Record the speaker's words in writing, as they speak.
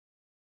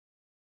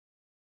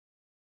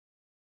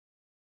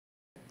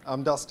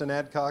I'm Dustin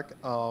Adcock.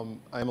 I'm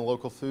a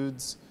local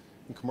foods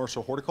and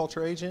commercial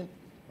horticulture agent.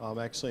 I'm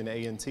actually an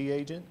A&T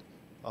agent,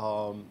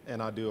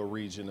 and I do a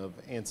region of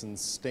Anson,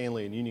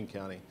 Stanley, and Union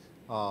County.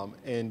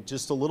 And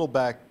just a little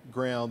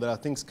background that I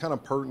think is kind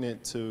of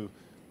pertinent to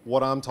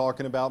what I'm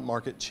talking about,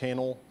 market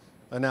channel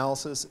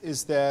analysis,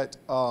 is that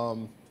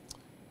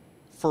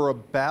for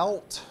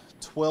about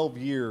 12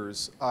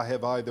 years, I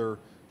have either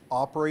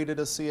operated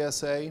a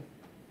CSA,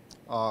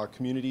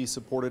 community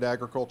supported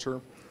agriculture,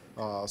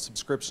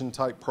 subscription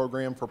type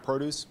program for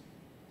produce,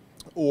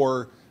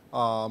 or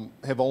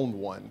have owned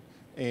one.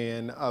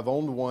 And I've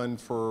owned one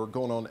for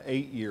going on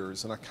 8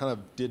 years, and I kind of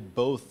did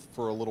both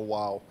for a little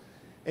while.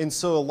 And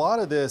so a lot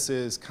of this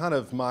is kind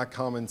of my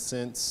common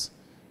sense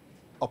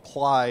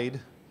applied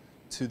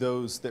to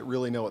those that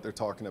really know what they're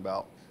talking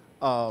about.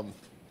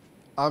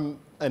 I'm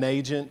an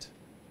agent.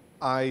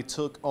 I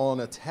took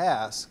on a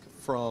task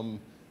from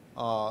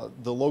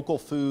the local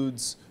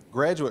foods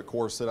graduate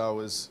course that I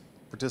was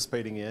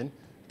participating in,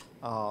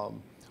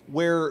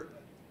 where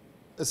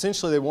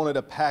essentially they wanted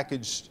a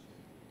packaged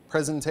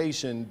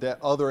presentation that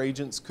other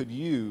agents could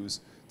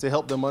use to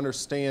help them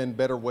understand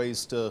better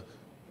ways to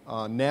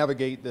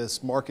navigate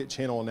this market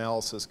channel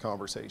analysis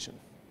conversation.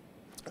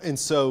 And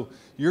so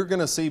you're going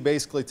to see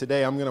basically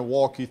today, I'm going to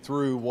walk you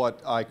through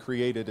what I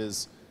created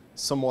as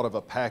somewhat of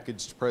a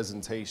packaged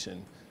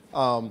presentation.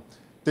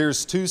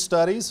 There's 2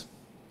 studies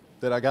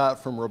that I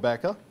got from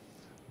Rebecca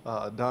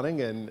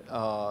Dunning,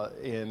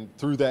 and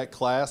through that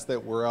class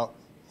that were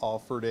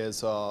offered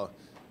as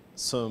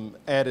some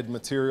added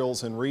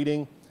materials and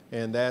reading,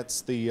 and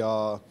that's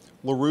the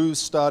LaRue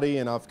study,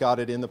 and I've got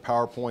it in the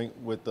PowerPoint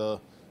with the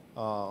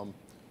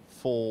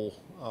full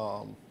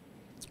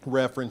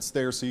reference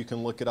there, so you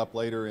can look it up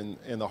later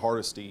in the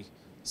Hardesty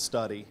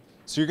study.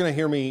 So you're going to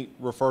hear me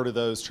refer to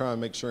those, try and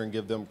make sure and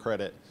give them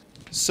credit.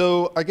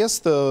 So I guess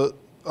the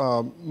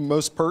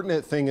most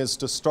pertinent thing is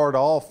to start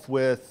off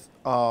with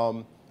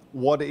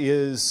what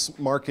is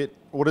a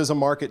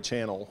market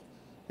channel,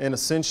 and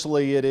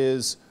essentially it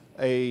is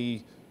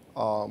a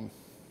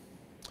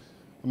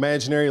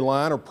imaginary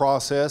line or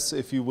process,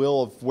 if you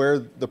will, of where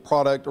the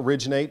product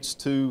originates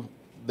to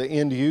the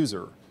end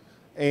user.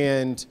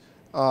 And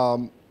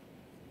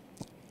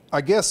I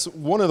guess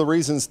one of the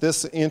reasons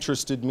this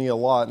interested me a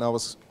lot, and I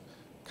was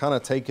kind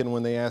of taken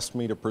when they asked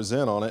me to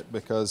present on it,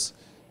 because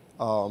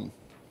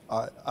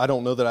I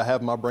don't know that I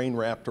have my brain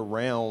wrapped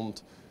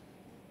around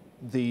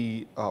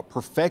the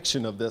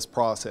perfection of this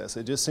process.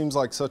 It just seems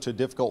like such a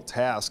difficult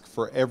task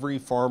for every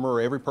farmer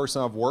or every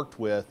person I've worked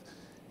with.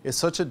 It's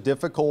such a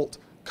difficult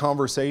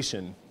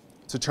conversation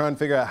to try and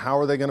figure out how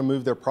are they going to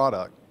move their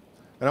product.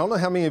 And I don't know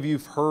how many of you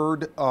have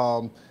heard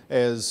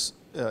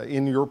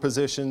in your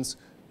positions,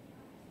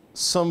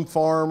 some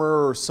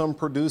farmer or some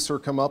producer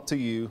come up to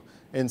you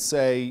and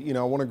say, you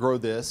know, I want to grow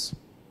this.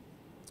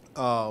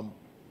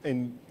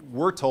 And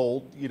we're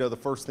told, you know, the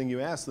first thing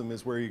you ask them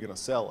is where are you going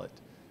to sell it?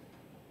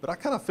 But I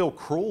kind of feel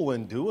cruel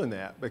in doing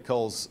that,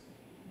 because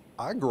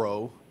I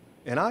grow,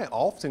 and I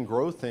often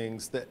grow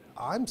things that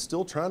I'm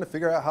still trying to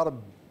figure out how to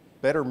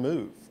better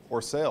move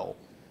or sell.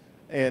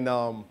 And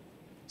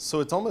so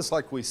it's almost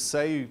like we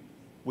say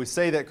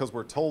that because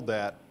we're told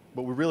that,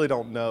 but we really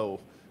don't know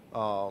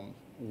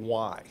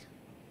why.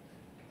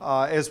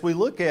 As we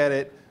look at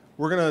it,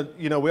 we're going to,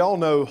 you know, we all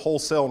know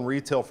wholesale and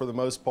retail for the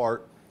most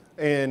part,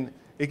 and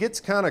it gets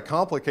kind of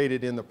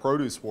complicated in the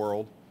produce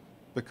world,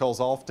 because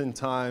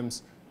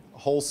oftentimes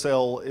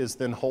wholesale is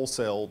then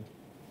wholesaled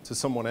to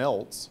someone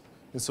else,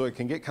 and so it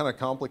can get kind of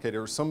complicated.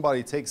 Or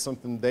somebody takes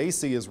something they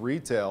see as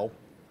retail,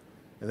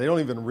 and they don't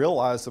even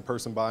realize the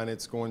person buying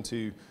it's going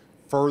to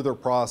further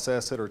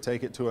process it or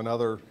take it to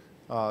another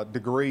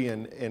degree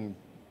and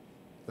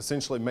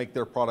essentially make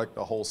their product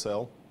a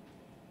wholesale.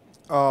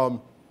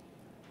 And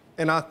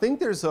I think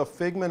there's a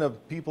figment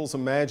of people's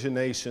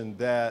imagination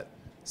that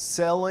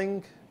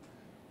selling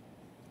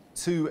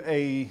to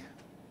a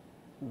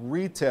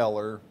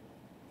retailer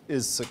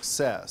is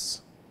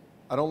success.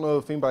 I don't know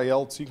if anybody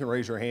else, you can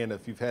raise your hand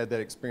if you've had that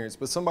experience,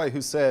 but somebody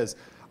who says,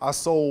 I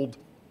sold,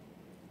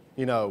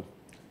 you know,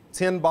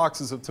 10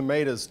 boxes of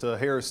tomatoes to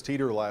Harris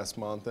Teeter last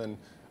month, and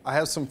I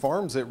have some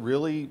farms that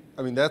really,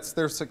 I mean, that's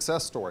their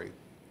success story.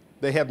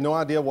 They have no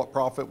idea what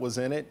profit was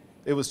in it.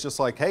 It was just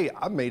like, hey,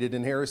 I made it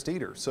in Harris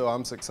Teeter, so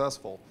I'm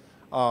successful.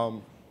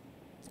 And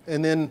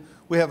then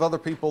we have other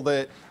people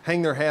that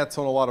hang their hats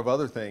on a lot of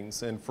other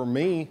things. And for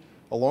me,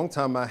 a long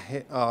time I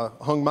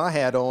hung my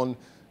hat on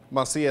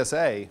my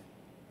CSA,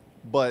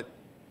 but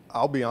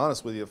I'll be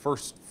honest with you, the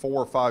first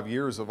 4 or 5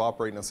 years of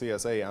operating a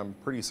CSA, I'm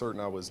pretty certain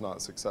I was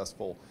not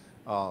successful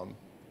in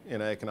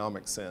an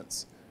economic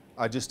sense.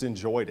 I just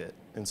enjoyed it,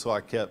 and so I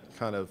kept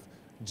kind of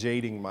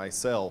jading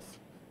myself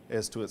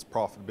as to its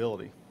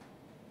profitability.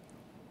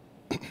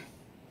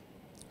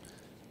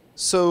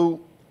 So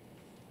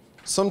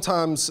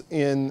sometimes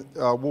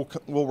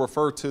we'll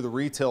refer to the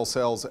retail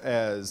sales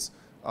as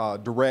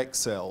direct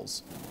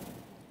sales,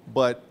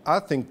 but I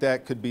think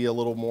that could be a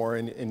little more,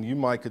 and you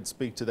might could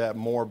speak to that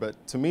more,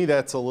 but to me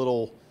that's a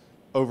little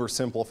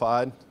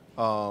oversimplified.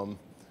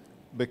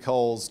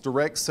 because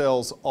direct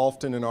sales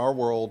often in our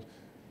world,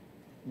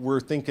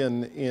 we're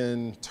thinking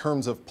in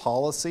terms of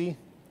policy.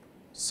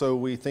 So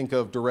we think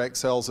of direct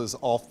sales as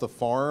off the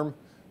farm,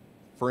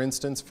 for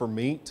instance, for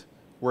meat,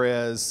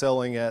 whereas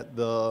selling at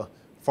the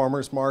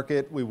farmer's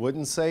market, we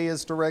wouldn't say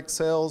is direct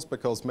sales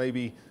because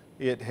maybe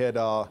it had,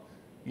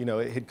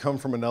 it had come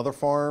from another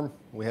farm.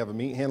 We have a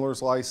meat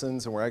handler's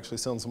license and we're actually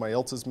selling somebody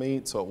else's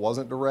meat, so it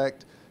wasn't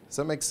direct. Does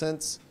that make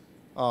sense?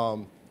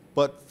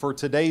 But for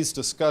today's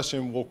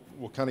discussion,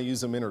 we'll kind of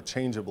use them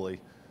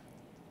interchangeably.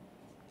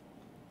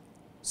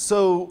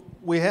 So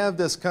we have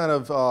this kind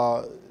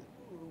of,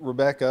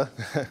 Rebecca,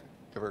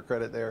 give her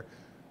credit there,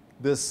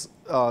 this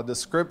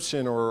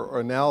description or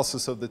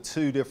analysis of the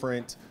two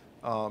different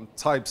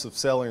types of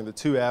selling, the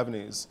two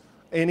avenues.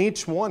 And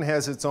each one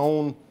has its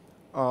own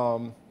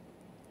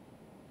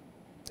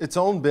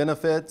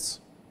benefits,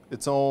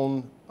 its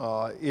own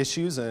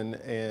issues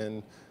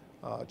and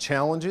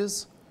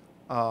challenges.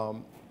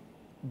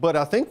 But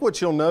I think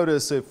what you'll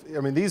notice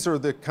these are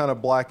the kind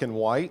of black and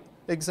white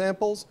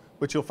examples,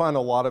 but you'll find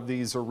a lot of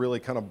these are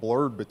really kind of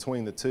blurred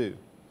between the two.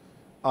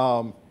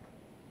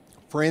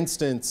 For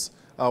instance,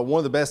 one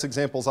of the best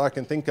examples I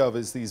can think of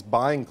is these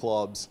buying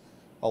clubs.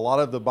 A lot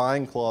of the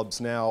buying clubs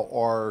now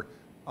are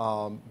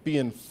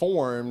being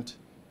formed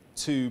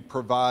to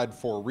provide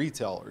for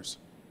retailers.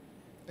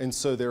 And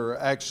so there are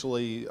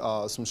actually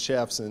some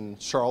chefs in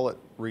Charlotte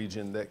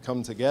region that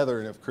come together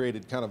and have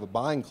created kind of a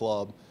buying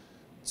club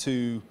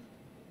to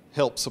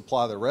help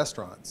supply their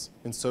restaurants.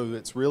 And so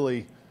it's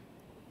really,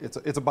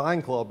 it's a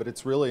buying club, but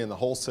it's really in the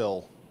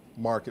wholesale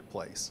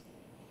marketplace.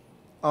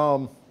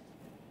 I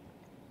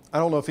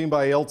don't know if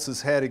anybody else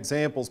has had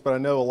examples, but I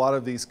know a lot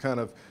of these kind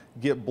of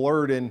get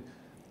blurred. And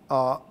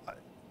I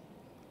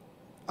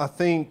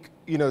think,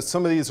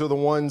 some of these are the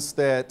ones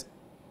that,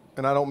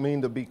 and I don't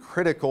mean to be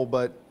critical,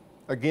 but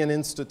again,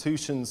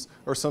 institutions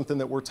are something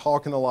that we're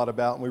talking a lot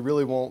about, and we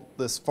really want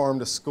this farm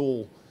to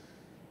school.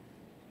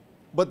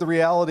 But the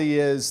reality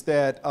is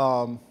that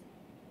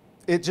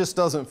it just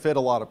doesn't fit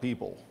a lot of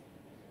people.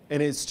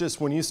 And it's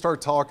just when you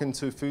start talking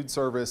to food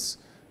service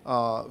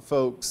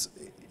folks,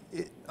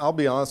 I'll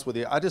be honest with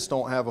you, I just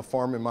don't have a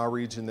farm in my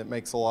region that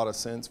makes a lot of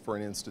sense for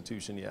an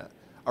institution yet.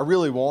 I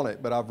really want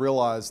it, but I've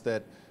realized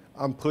that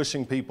I'm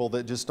pushing people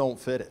that just don't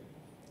fit it.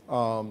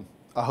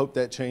 I hope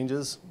that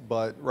changes,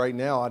 but right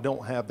now I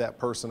don't have that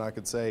person I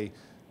could say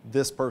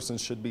this person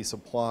should be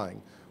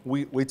supplying.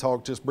 We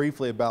talked just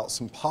briefly about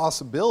some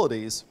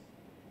possibilities,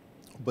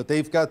 but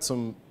they've got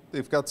some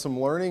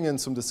learning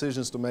and some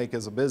decisions to make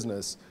as a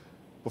business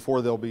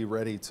before they'll be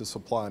ready to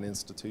supply an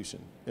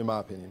institution, in my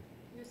opinion.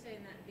 You're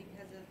saying that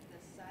because of the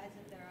size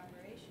of their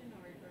operation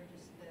or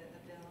just their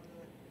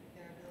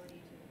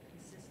ability to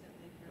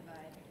consistently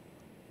provide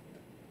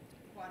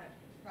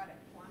product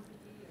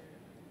quantity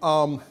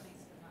or what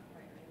makes them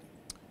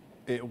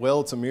operate?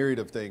 Well, it's a myriad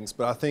of things,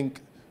 but I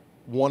think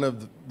one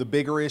of the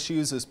bigger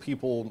issues is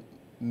people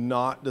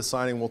not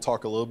deciding, we'll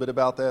talk a little bit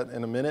about that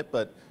in a minute,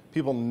 but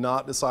people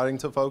not deciding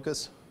to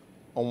focus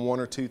on one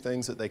or two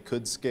things that they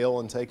could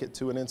scale and take it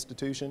to an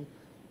institution.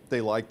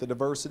 They like the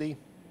diversity,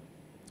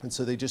 and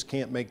so they just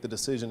can't make the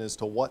decision as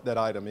to what that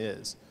item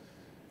is.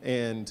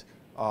 And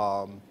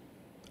I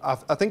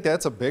think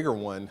that's a bigger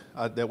one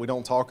that we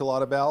don't talk a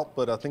lot about,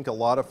 but I think a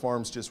lot of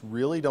farms just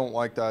really don't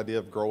like the idea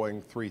of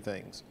growing three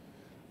things.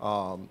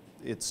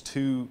 It's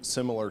too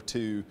similar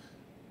to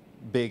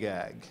big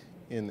ag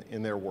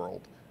in their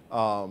world.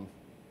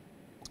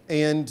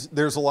 And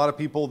there's a lot of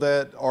people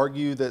that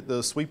argue that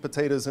the sweet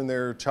potatoes in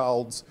their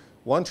child's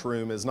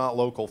lunchroom is not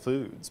local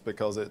foods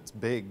because it's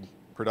big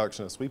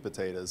production of sweet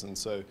potatoes. And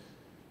so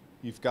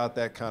you've got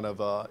that kind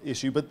of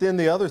issue. But then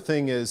the other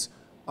thing is,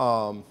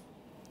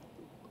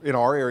 in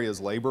our area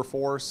is labor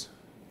force.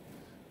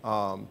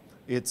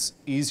 It's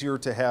easier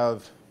to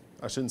have,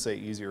 I shouldn't say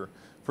easier,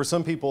 for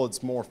some people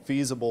it's more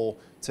feasible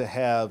to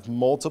have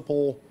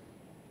multiple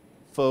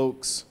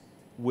folks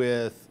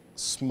with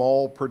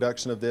small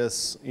production of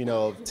this,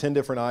 of 10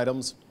 different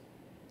items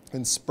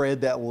and spread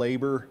that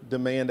labor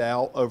demand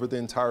out over the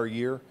entire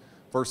year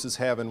versus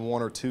having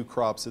one or two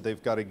crops that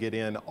they've got to get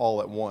in all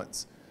at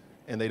once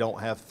and they don't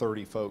have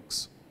 30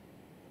 folks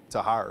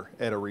to hire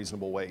at a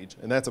reasonable wage.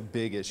 And that's a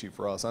big issue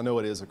for us. I know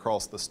it is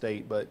across the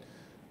state, but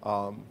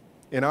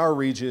in our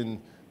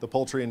region, the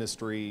poultry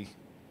industry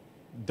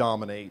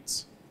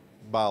dominates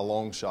by a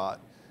long shot,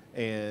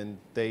 and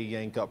they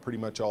yank up pretty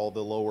much all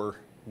the lower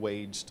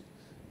waged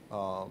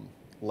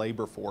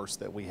labor force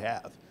that we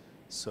have.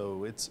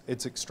 So it's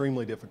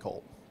extremely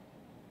difficult.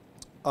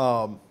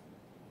 But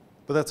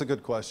that's a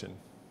good question.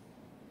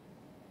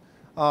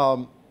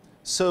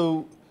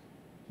 So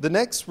the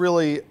next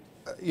really,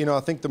 I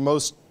think the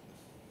most,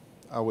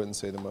 I wouldn't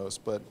say the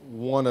most, but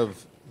one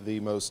of the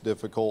most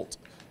difficult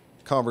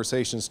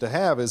conversations to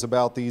have is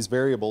about these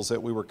variables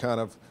that we were kind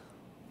of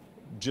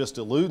just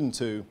alluding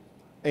to.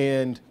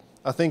 And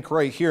I think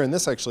right here, and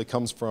this actually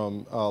comes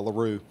from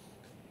LaRue,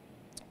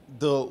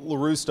 the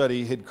LaRue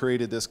study had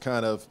created this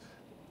kind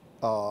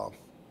of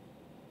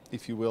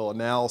if you will,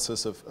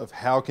 analysis of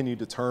how can you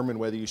determine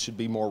whether you should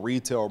be more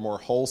retail or more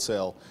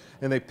wholesale.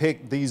 And they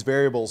picked these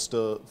variables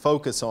to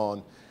focus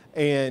on.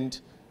 And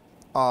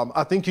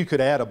I think you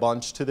could add a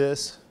bunch to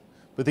this,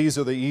 but these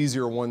are the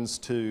easier ones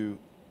to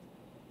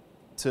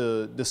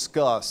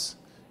discuss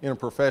in a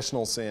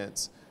professional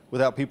sense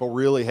without people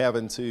really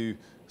having to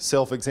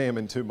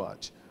self-examine too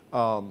much.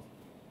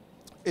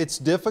 It's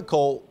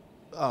difficult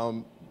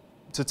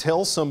to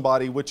tell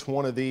somebody which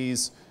one of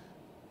these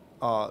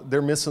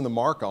they're missing the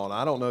mark on.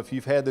 I don't know if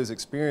you've had those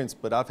experiences,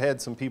 but I've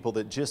had some people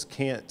that just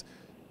can't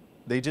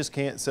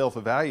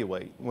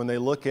self-evaluate. When they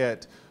look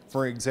at,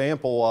 for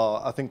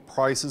example, I think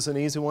price is an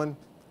easy one.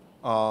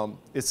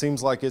 It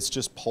seems like it's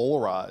just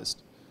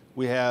polarized.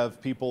 We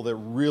have people that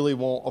really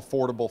want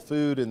affordable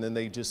food, and then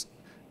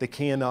they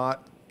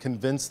cannot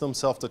convince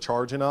themselves to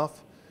charge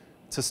enough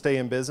to stay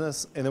in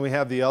business. And then we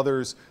have the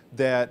others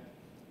that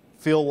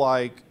feel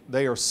like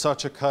they are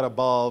such a cut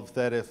above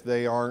that if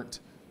they aren't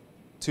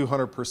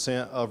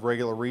 200% of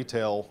regular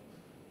retail,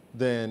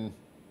 then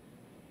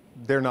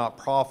they're not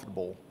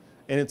profitable.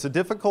 And it's a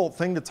difficult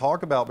thing to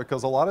talk about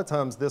because a lot of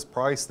times this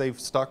price they've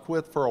stuck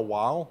with for a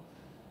while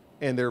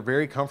and they're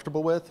very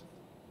comfortable with,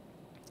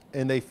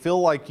 and they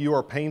feel like you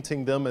are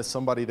painting them as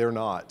somebody they're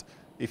not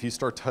if you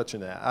start touching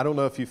that. I don't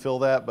know if you feel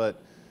that,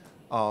 but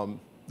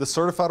the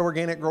certified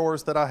organic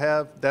growers that I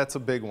have, that's a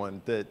big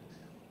one. That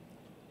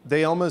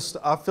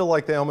I feel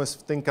like they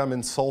almost think I'm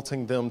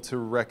insulting them to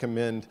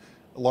recommend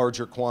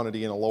larger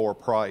quantity and a lower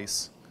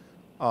price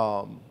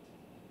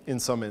in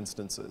some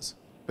instances,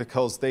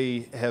 because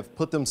they have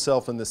put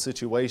themselves in the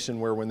situation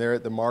where when they're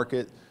at the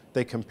market,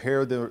 they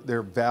compare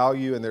their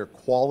value and their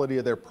quality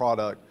of their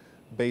product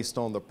based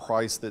on the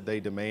price that they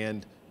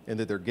demand and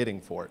that they're getting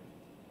for it.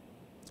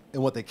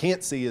 And what they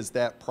can't see is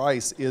that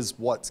price is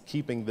what's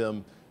keeping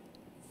them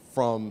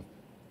from,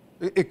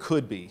 it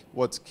could be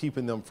what's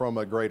keeping them from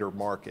a greater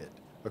market,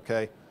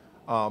 okay?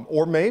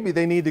 Or maybe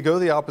they need to go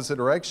the opposite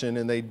direction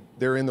and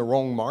they're in the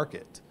wrong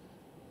market,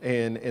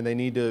 and they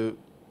need to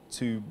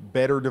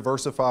better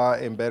diversify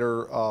and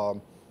better,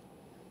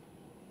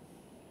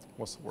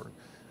 what's the word?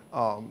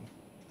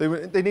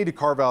 They need to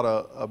carve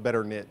out a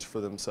better niche for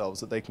themselves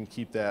that they can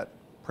keep that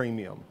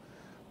premium.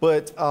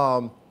 But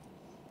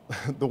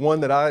the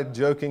one that I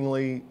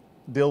jokingly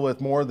deal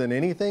with more than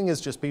anything is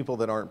just people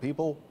that aren't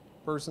people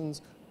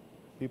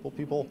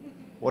people,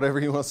 whatever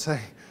you want to say.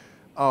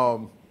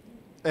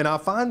 And I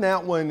find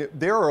that when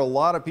there are a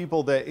lot of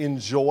people that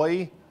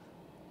enjoy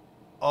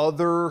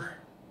other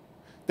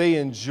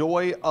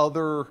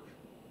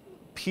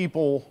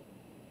people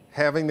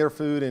having their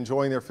food,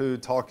 enjoying their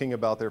food, talking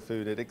about their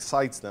food. It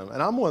excites them.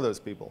 And I'm one of those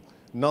people.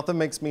 Nothing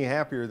makes me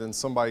happier than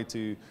somebody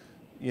to,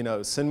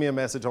 send me a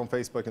message on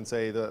Facebook and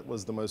say that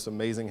was the most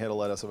amazing head of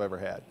lettuce I've ever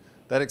had.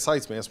 That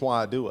excites me. That's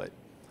why I do it.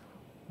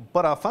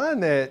 But I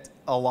find that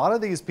a lot of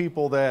these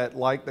people that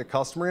like the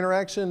customer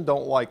interaction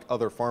don't like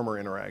other farmer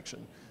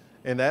interaction.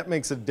 And that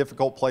makes it a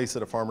difficult place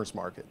at a farmer's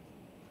market,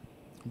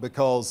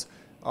 because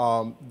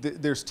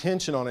there's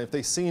tension on it. If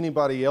they see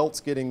anybody else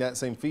getting that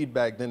same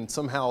feedback, then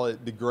somehow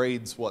it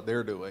degrades what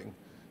they're doing.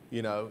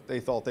 They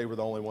thought they were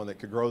the only one that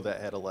could grow that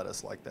head of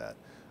lettuce like that.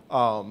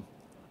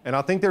 And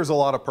I think there's a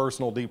lot of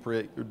personal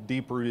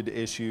deep-rooted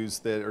issues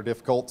that are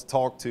difficult to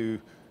talk to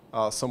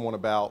someone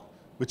about,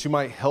 but you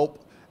might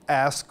help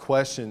ask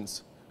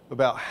questions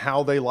about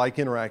how they like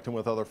interacting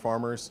with other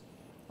farmers.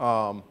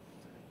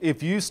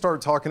 If you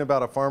start talking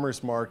about a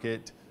farmer's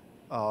market,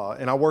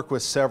 and I work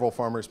with several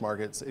farmers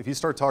markets, if you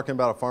start talking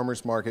about a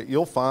farmer's market,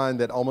 you'll find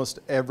that almost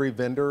every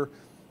vendor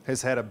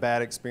has had a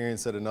bad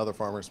experience at another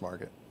farmer's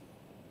market.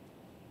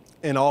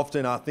 And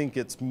often I think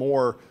it's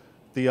more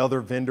the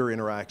other vendor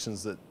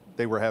interactions that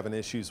they were having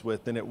issues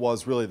with than it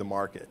was really the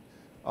market.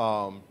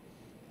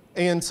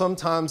 And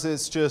sometimes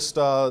it's just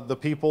the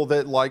people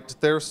that liked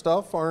their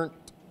stuff aren't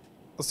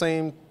the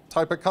same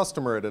type of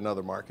customer at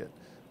another market.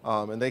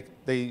 And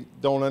they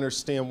don't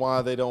understand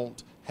why they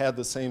don't have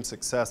the same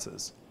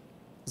successes.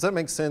 Does that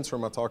make sense, or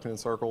am I talking in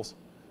circles?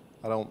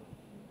 I don't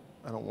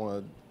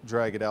want to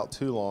drag it out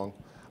too long.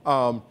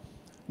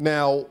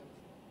 Now,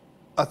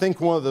 I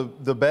think one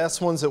of the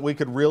best ones that we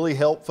could really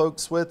help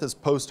folks with is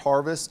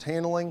post-harvest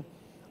handling.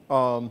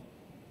 The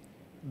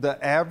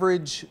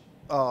average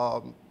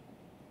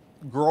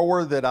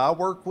grower that I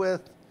work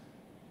with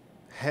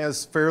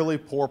has fairly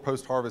poor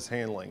post-harvest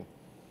handling.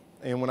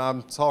 And when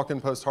I'm talking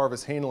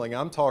post-harvest handling,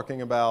 I'm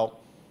talking about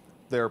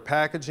their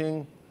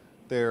packaging,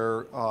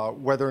 their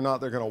whether or not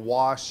they're going to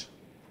wash,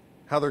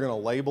 how they're going to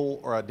label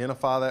or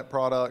identify that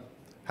product,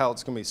 how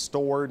it's going to be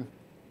stored.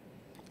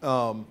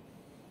 And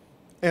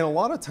a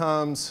lot of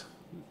times,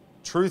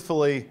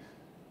 truthfully,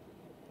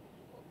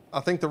 I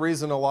think the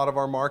reason a lot of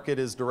our market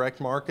is direct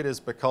market is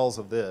because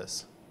of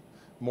this,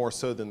 more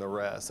so than the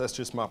rest. That's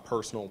just my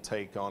personal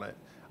take on it.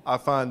 I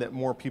find that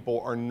more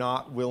people are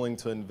not willing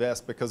to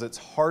invest because it's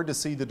hard to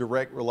see the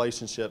direct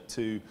relationship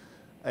to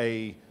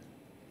a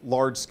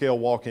large-scale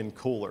walk-in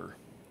cooler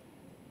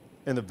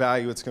and the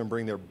value it's going to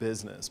bring their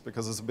business,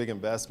 because it's a big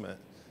investment.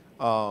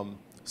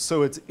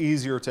 So it's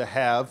easier to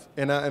have,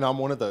 and I'm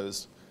one of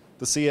those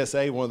the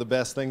CSA, one of the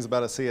best things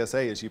about a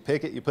CSA is you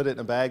pick it, you put it in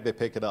a bag, they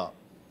pick it up.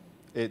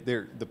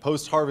 The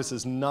post-harvest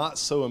is not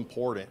so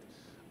important.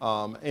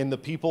 And the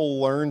people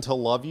learn to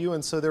love you,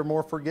 and so they're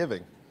more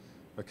forgiving.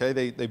 Okay,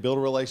 they build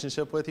a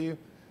relationship with you.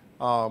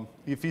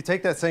 If you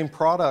take that same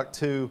product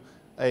to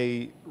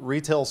a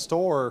retail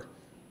store,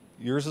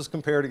 yours is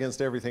compared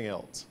against everything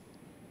else.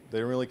 They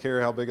don't really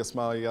care how big a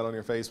smile you got on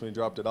your face when you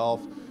dropped it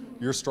off.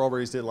 Your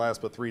strawberries didn't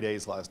last but 3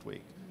 days last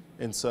week.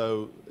 And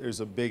so there's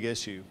a big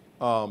issue.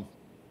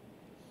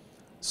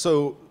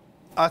 So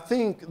I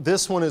think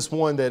this one is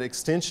one that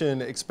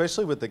extension,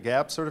 especially with the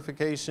GAP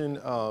certification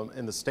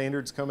and the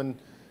standards coming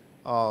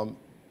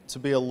to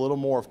be a little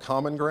more of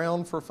common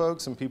ground for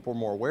folks, and people are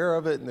more aware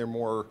of it, and they're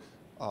more,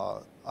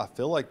 I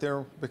feel like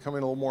they're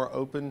becoming a little more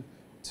open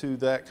to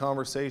that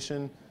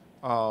conversation.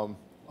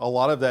 A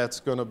lot of that's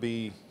going to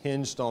be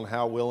hinged on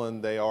how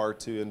willing they are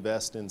to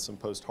invest in some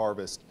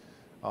post-harvest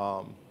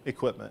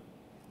equipment.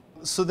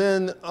 So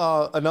then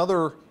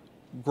another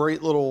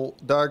great little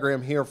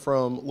diagram here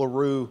from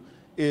LaRue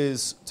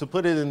is to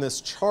put it in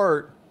this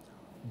chart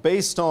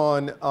based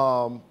on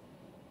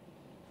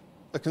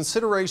a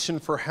consideration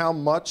for how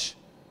much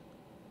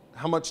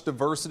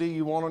diversity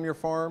you want on your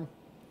farm,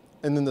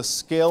 and then the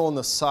scale and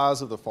the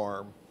size of the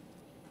farm.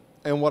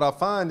 And what I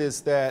find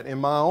is that in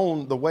my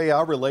own, the way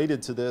I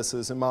related to this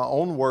is in my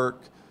own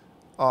work,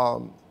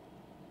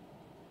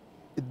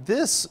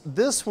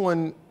 this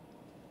one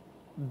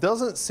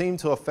doesn't seem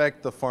to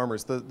affect the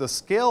farmers. The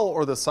scale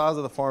or the size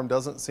of the farm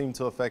doesn't seem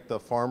to affect the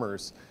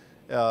farmers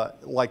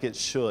like it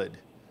should.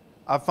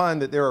 I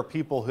find that there are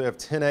people who have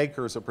 10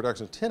 acres of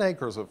production. 10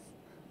 acres of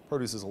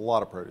produce is a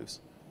lot of produce.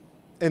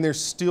 And they're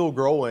still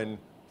growing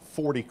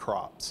 40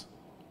 crops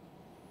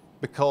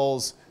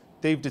because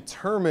they've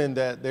determined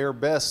that their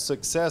best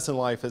success in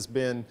life has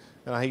been,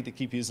 and I hate to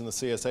keep using the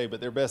CSA, but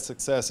their best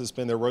success has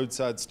been their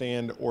roadside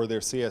stand or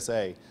their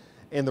CSA.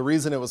 And the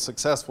reason it was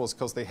successful is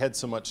because they had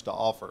so much to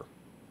offer.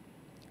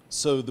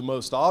 So the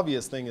most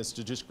obvious thing is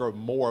to just grow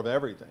more of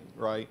everything,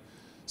 right?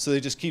 So they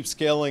just keep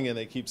scaling and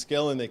they keep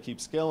scaling, they keep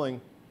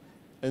scaling,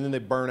 and then they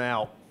burn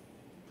out.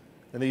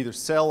 And they either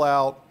sell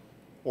out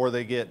or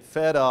they get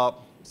fed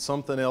up,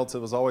 something else, it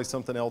was always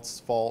something else's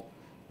fault,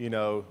 you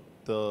know,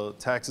 the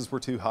taxes were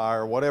too high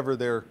or whatever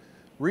their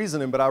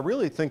reasoning. But I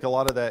really think a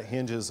lot of that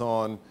hinges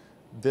on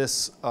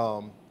this,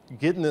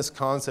 getting this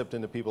concept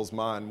into people's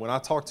mind. When I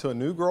talk to a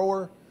new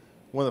grower,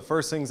 one of the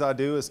first things I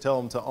do is tell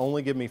them to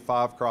only give me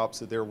 5 crops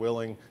that they're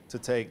willing to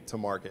take to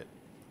market.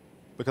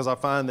 Because I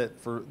find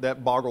that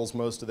that boggles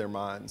most of their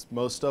minds.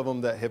 Most of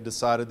them that have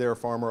decided they're a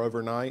farmer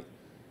overnight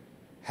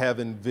have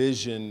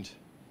envisioned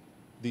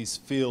these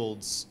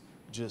fields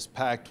just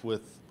packed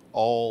with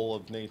all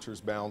of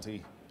nature's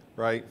bounty,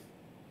 right?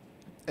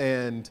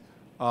 And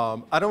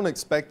I don't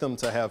expect them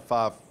to have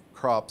 5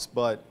 crops,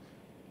 but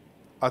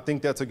I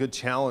think that's a good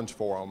challenge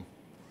for them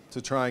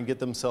to try and get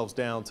themselves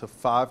down to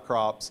 5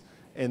 crops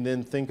and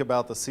then think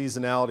about the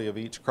seasonality of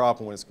each crop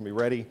and when it's going to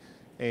be ready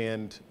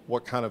and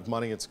what kind of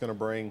money it's going to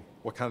bring,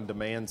 what kind of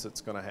demands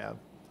it's going to have.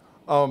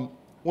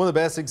 One of the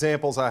best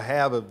examples I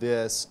have of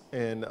this,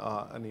 and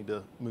I need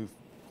to move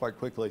quite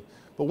quickly,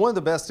 but one of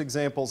the best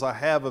examples I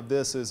have of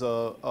this is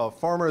a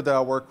farmer that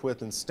I work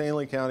with in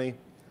Stanley County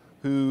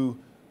who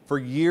for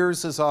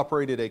years has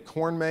operated a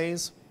corn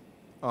maze.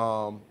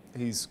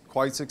 He's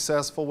quite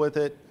successful with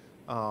it.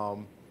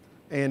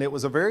 And it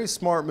was a very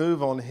smart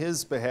move on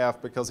his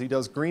behalf because he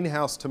does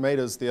greenhouse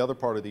tomatoes the other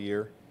part of the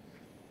year,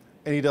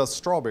 and he does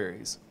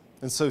strawberries.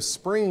 And so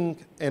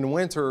spring and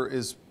winter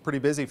is pretty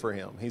busy for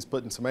him. He's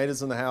putting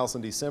tomatoes in the house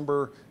in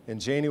December and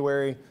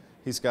January.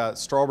 He's got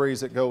strawberries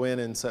that go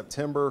in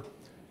September,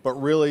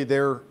 but really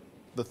the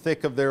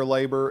thick of their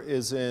labor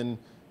is in,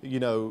 you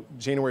know,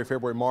 January,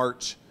 February,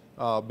 March,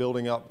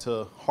 building up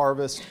to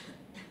harvest.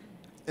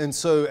 And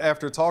so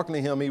after talking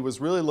to him, he was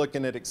really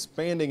looking at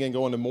expanding and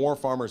going to more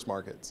farmers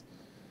markets.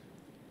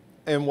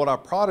 And what I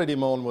prodded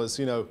him on was,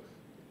 you know,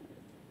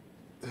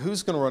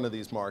 who's going to run to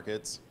these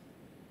markets?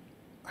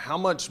 How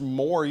much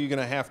more are you going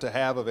to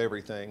have of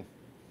everything?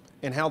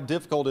 And how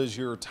difficult is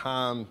your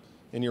time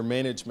and your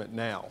management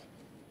now?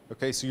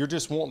 Okay, so you're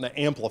just wanting to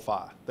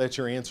amplify. That's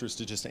your answer, is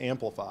to just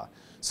amplify.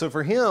 So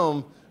for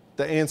him,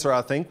 the answer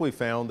I think we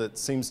found that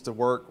seems to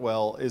work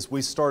well is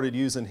we started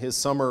using his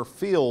summer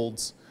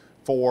fields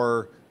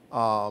for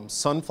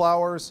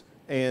sunflowers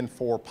and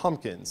for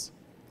pumpkins,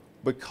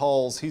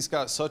 because he's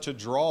got such a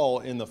draw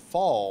in the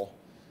fall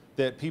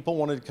that people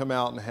wanted to come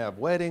out and have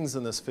weddings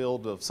in this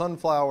field of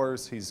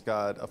sunflowers. He's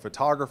got a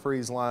photographer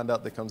he's lined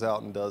up that comes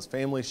out and does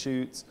family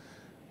shoots.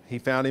 He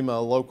found him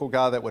a local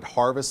guy that would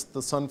harvest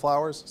the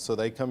sunflowers, so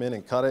they come in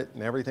and cut it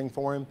and everything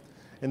for him.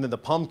 And then the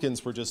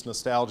pumpkins were just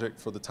nostalgic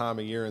for the time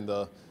of year and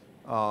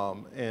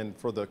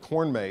for the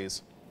corn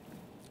maze.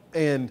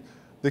 And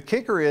the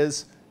kicker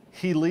is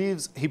he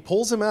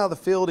pulls them out of the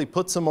field, he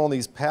puts them on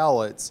these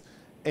pallets,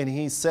 and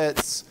he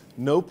sets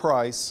no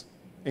price,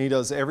 and he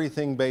does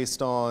everything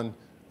based on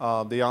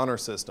the honor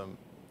system.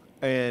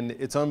 And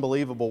it's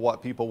unbelievable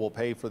what people will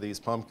pay for these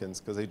pumpkins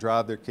because they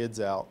drive their kids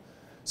out.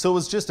 So it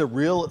was just a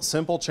real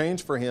simple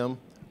change for him,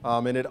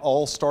 And it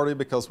all started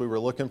because we were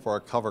looking for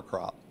a cover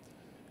crop.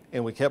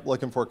 And we kept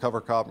looking for a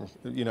cover crop,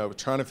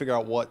 trying to figure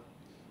out what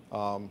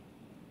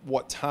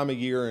time of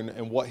year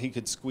and what he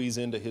could squeeze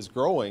into his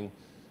growing.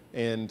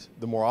 And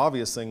the more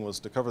obvious thing was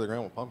to cover the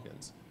ground with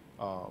pumpkins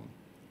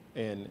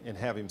and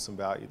have him some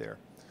value there.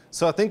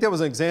 So I think that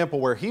was an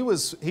example where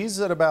he's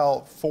at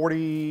about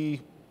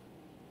 30,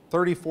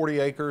 40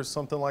 acres,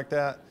 something like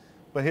that.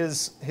 But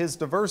his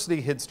diversity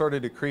had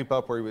started to creep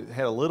up where he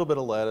had a little bit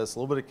of lettuce, a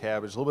little bit of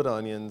cabbage, a little bit of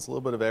onions, a little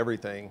bit of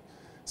everything.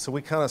 So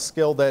we kind of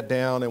scaled that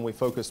down and we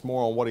focused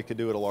more on what he could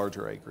do at a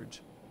larger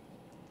acreage.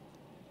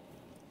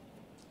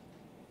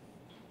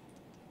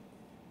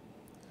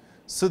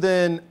 So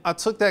then I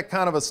took that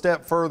kind of a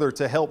step further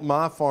to help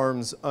my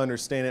farms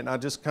understand it, and I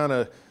just kind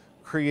of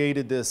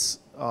created this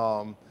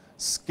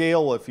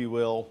scale, if you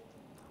will.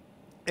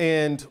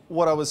 And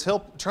what I was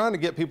trying to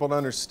get people to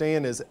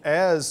understand is,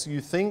 as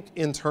you think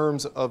in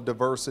terms of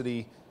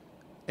diversity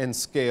and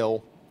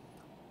scale,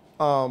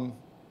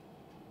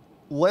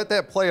 let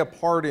that play a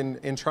part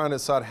in trying to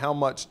decide how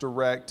much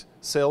direct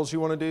sales you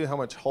want to do, how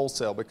much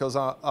wholesale, because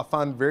I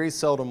find very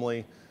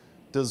seldomly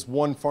does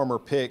one farmer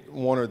pick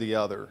one or the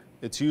other.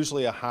 It's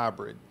usually a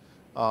hybrid.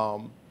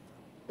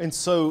 And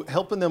so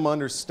helping them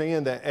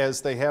understand that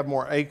as they have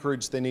more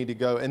acreage, they need to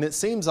go. And it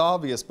seems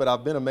obvious, but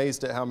I've been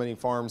amazed at how many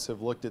farms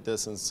have looked at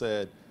this and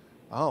said,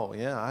 oh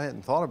yeah, I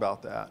hadn't thought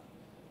about that.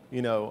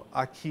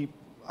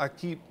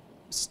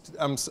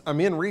 I'm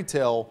in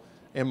retail,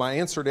 and my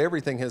answer to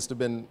everything has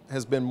been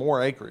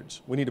more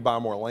acreage. We need to buy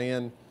more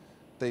land.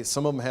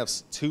 Some of them have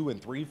 2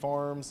 and 3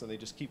 farms, and they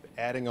just keep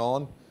adding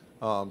on.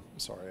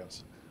 Sorry, I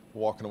was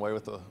walking away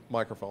with the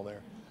microphone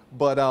there.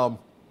 But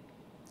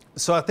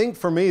so I think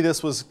for me,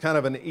 this was kind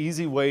of an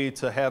easy way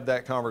to have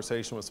that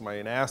conversation with somebody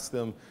and ask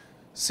them,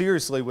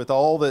 seriously, with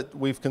all that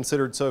we've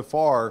considered so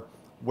far,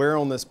 where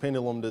on this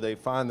pendulum do they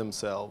find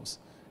themselves?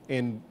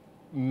 And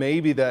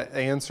maybe that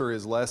answer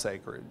is less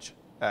acreage,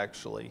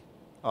 actually.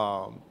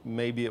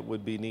 Maybe it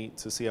would be neat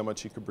to see how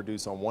much you could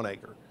produce on 1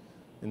 acre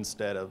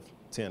instead of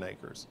 10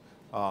 acres.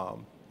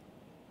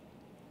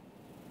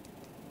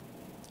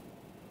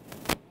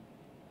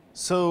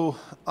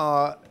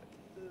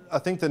 I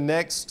think the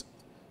next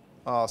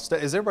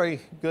is everybody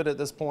good at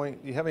this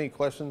point? Do you have any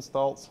questions,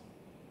 thoughts?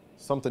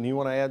 Something you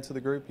want to add to the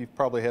group? You've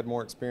probably had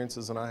more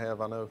experiences than I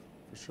have, I know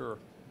for sure.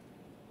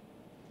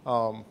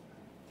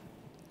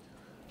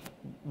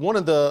 One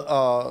of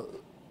the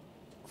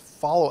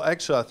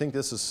actually I think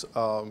this is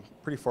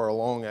pretty far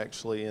along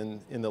actually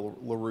in the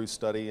LaRue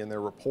study in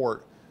their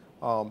report,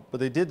 but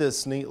they did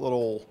this neat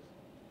little,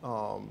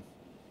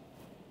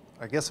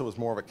 I guess it was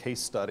more of a case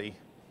study.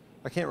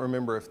 I can't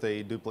remember if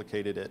they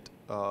duplicated it.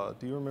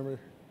 Do you remember?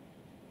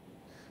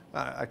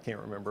 I can't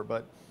remember,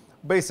 but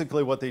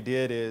basically what they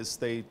did is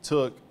they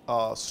took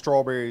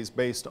strawberries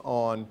based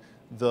on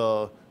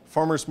the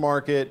farmer's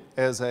market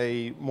as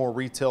a more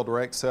retail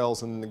direct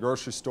sales and the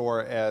grocery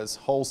store as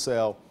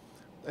wholesale,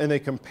 and they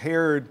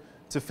compared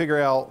to figure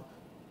out,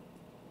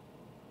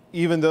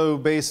 even though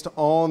based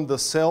on the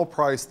sale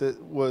price that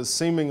was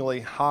seemingly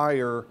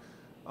higher,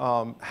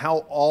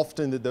 how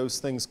often did those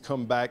things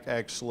come back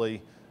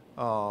actually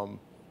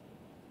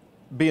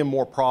being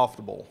more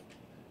profitable.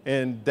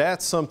 And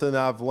that's something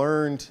that I've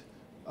learned.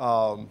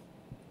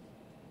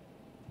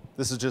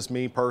 This is just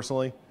me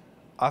personally.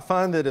 I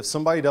find that if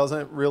somebody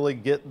doesn't really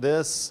get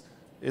this,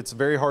 it's a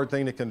very hard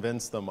thing to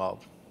convince them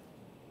of.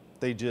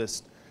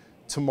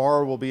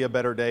 Tomorrow will be a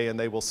better day and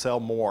they will sell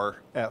more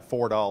at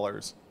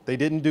 $4. They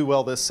didn't do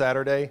well this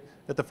Saturday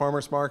at the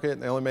farmer's market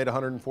and they only made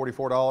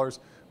 $144,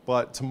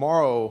 but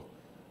tomorrow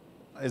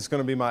is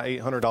going to be my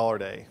 $800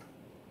 day.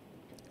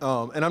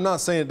 And I'm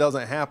not saying it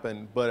doesn't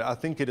happen, but I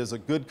think it is a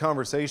good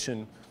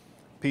conversation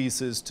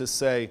piece is to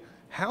say,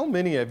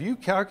 have you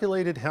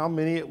calculated how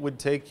many it would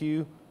take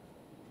you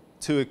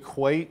to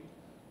equate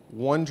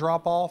one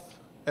drop-off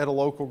at a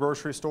local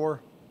grocery store?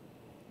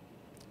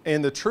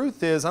 And the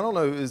truth is, I don't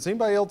know, has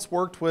anybody else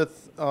worked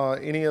with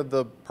any of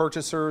the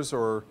purchasers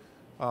or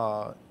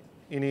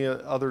any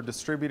other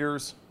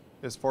distributors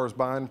as far as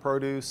buying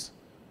produce?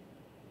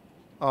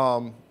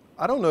 I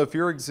don't know if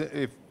your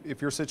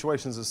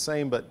situation is the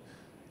same, but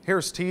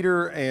Harris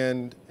Teeter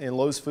and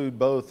Lowe's Food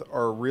both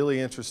are really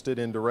interested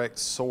in direct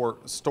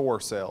store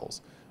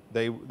sales.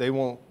 They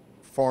want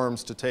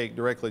farms to take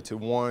directly to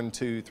 1,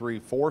 2, 3,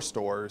 4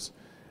 stores.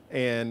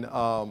 And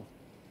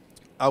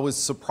I was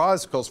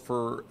surprised because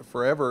for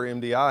forever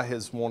MDI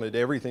has wanted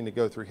everything to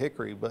go through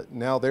Hickory, but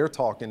now they're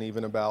talking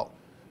even about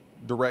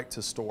direct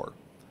to store.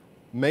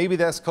 Maybe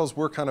that's because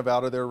we're kind of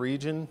out of their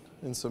region,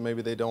 and so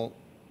maybe they don't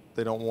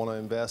want to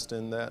invest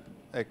in that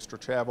extra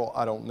travel.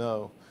 I don't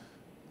know.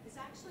 It's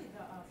actually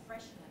the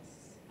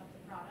freshness of the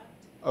product.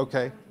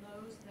 Okay.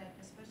 Those that,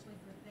 especially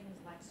for things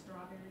like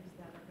strawberries,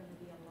 that are going to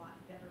be a lot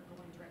better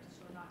going direct to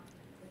store, not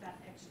with that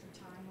extra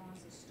time on.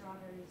 So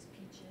strawberries,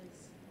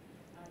 peaches,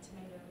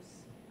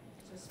 tomatoes,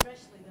 so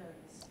especially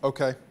those.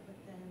 Okay. But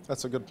then,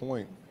 That's a good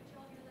point.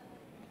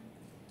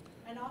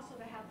 and also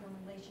to have the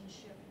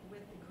relationship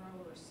with the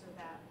growers, so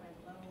that when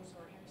Lowe's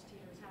or Harris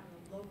Teeter is having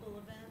a local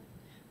event,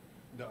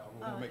 No,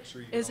 I want to make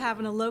sure you is know.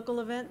 having a local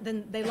event,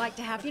 then they like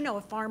to have,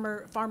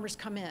 farmers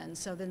come in,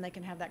 so then they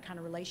can have that kind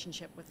of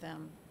relationship with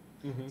them.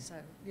 So,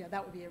 yeah,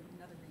 that would be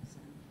another reason.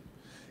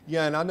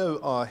 Yeah, and I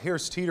know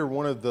Harris Teeter,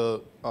 one of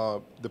the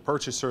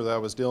purchaser that I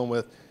was dealing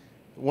with,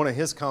 one of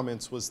his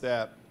comments was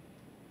that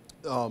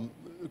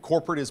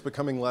corporate is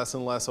becoming less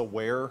and less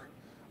aware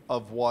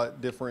of what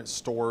different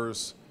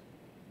stores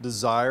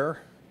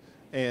desire,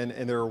 and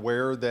they're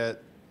aware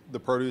that the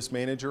produce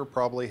manager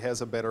probably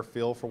has a better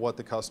feel for what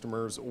the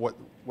customers,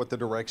 what the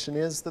direction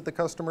is that the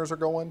customers are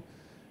going.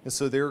 And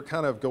so they're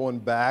kind of going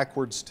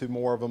backwards to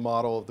more of a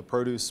model of the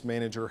produce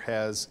manager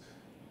has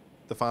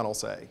the final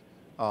say.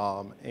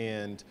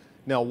 And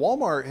now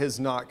Walmart has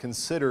not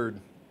considered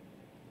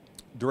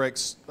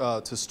direct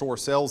to store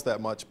sales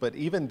that much, but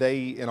even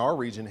they in our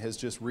region has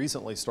just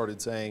recently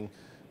started saying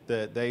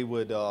that they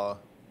would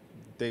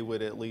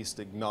at least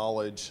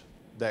acknowledge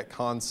that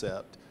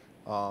concept,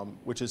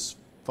 which is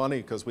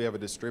funny because we have a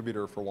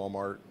distributor for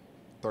Walmart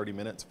 30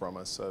 minutes from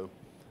us.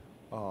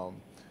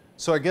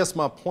 So I guess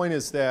my point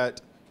is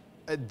that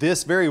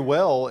this very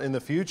well in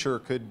the future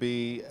could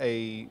be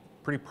a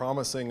pretty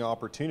promising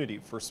opportunity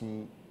for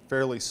some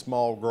fairly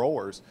small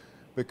growers,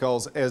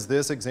 because as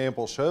this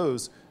example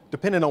shows,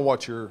 depending on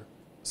what you're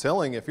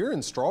selling, if you're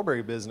in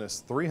strawberry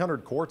business,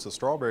 300 quarts of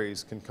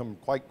strawberries can come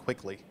quite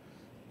quickly.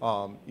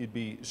 You'd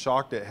be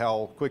shocked at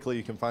how quickly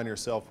you can find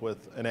yourself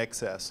with an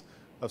excess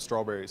of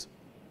strawberries.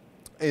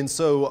 And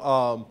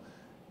so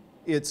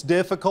it's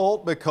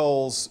difficult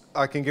because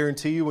I can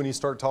guarantee you when you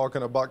start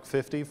talking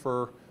 $1.50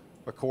 for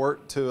a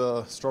quart to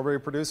a strawberry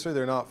producer,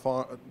 they're not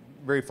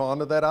very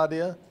fond of that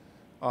idea.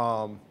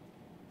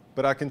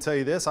 But I can tell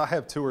you this, I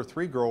have 2 or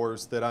 3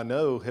 growers that I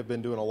know have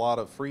been doing a lot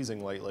of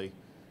freezing lately.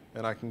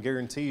 And I can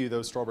guarantee you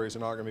those strawberries are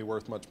not going to be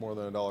worth much more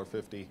than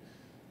 $1.50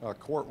 a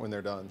quart when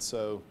they're done.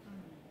 So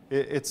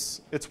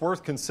it's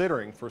worth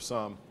considering for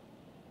some.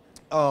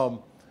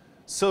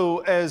 So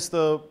as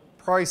the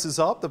price is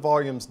up, the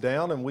volume's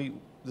down, and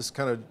this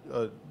kind of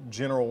a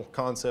general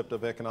concept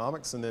of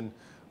economics, and then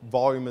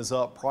volume is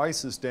up,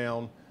 price is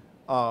down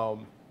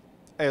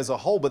as a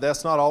whole, but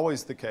that's not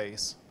always the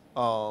case.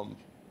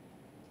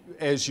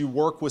 As you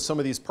work with some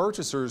of these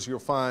purchasers, you'll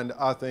find,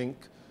 I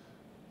think,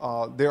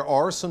 there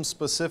are some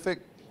specific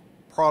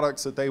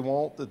products that they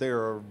want that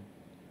they're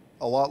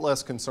a lot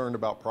less concerned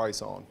about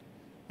price on.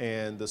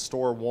 And the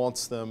store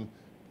wants them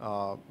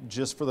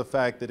just for the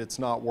fact that it's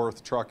not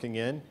worth trucking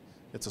in.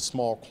 It's a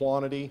small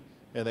quantity,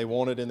 and they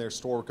want it in their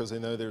store because they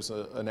know there's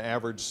an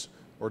average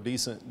or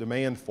decent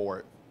demand for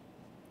it.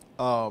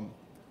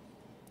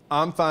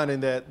 I'm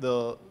finding that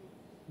the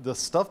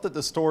stuff that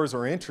the stores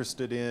are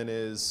interested in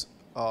is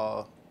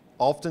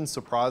often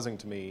surprising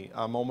to me.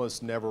 I'm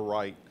almost never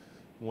right.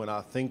 When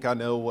I think I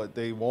know what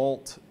they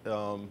want,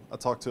 I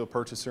talk to a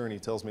purchaser and he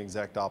tells me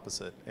exact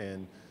opposite.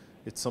 And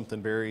it's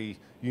something very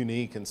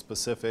unique and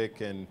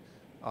specific. And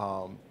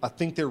I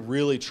think they're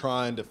really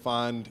trying to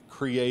find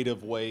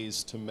creative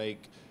ways to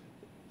make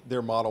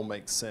their model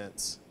make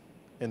sense.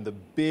 And the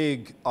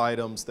big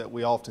items that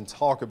we often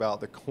talk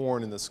about, the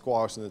corn and the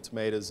squash and the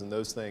tomatoes and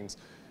those things,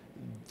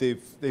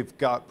 they've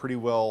got pretty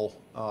well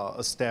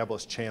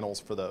established channels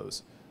for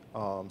those.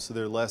 So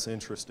they're less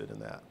interested in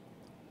that.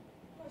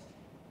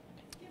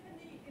 Given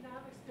the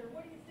economics there,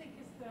 what do you think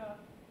is the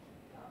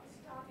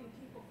stopping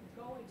people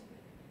from going to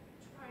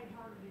trying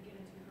harder to get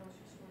into the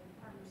grocery store,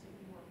 the partners that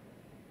you work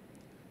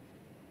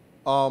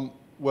with?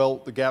 Well,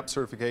 the GAP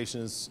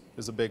certification is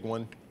a big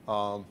one.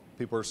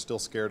 People are still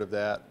scared of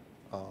that.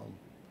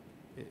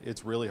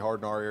 It's really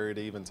hard in our area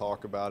to even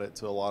talk about it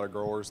to a lot of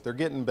growers. They're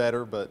getting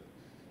better, but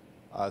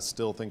I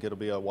still think it'll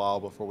be a while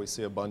before we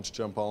see a bunch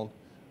jump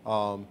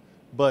on.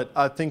 But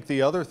I think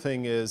the other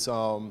thing is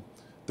the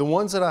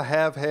ones that I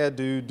have had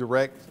do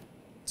direct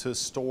to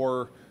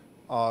store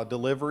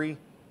delivery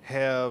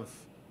have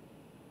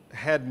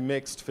had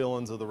mixed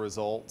feelings of the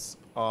results.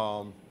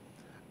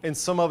 And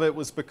some of it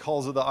was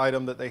because of the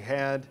item that they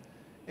had.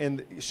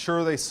 And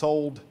sure, they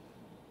sold,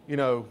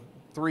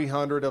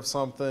 300 of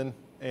something,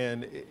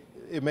 and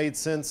it made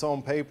sense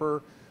on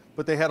paper,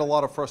 but they had a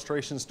lot of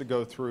frustrations to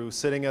go through,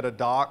 sitting at a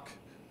dock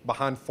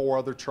behind 4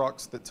 other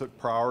trucks that took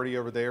priority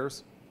over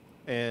theirs.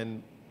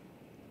 And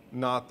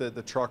not that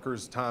the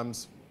truckers'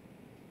 time's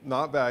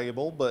not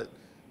valuable, but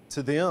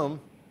to them,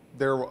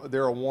 they're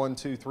a 1,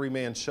 2,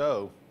 3-man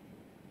show.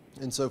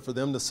 And so for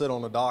them to sit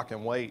on a dock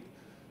and wait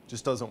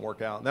just doesn't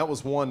work out. And that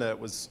was one that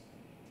was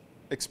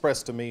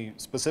expressed to me,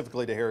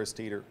 specifically to Harris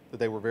Teeter, that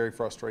they were very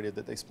frustrated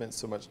that they spent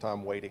so much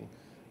time waiting.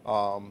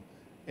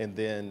 And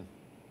then,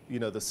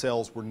 the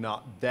sales were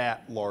not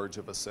that large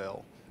of a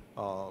sale.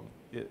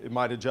 It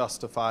might have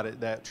justified it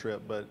that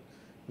trip, but it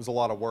was a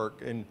lot of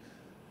work. And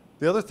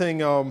the other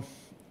thing, a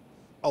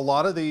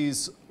lot of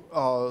these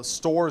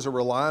stores are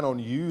relying on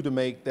you to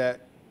make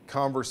that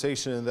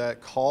conversation and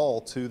that call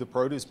to the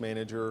produce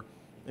manager,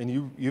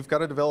 and you've got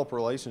to develop a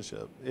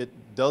relationship. It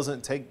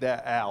doesn't take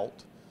that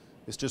out.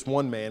 It's just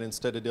one man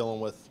instead of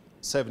dealing with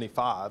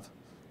 75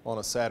 on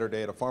a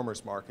Saturday at a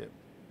farmer's market.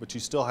 But you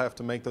still have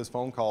to make those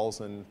phone calls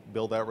and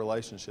build that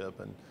relationship,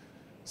 and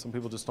some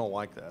people just don't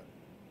like that.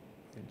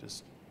 And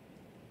just,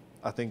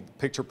 I think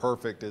picture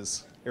perfect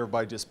is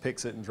everybody just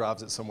picks it and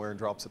drives it somewhere and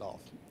drops it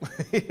off.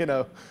 You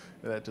know,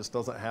 that just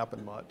doesn't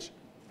happen much.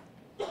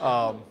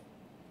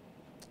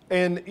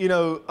 And, you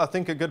know, I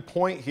think a good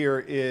point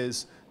here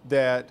is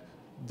that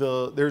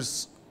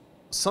there's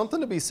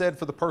something to be said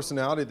for the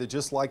personality that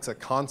just likes a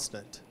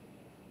constant.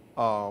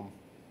 I'll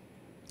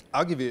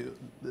give you,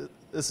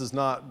 this is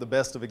not the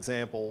best of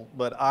example,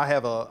 but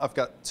I've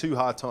got 2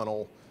 high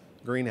tunnel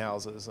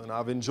greenhouses, and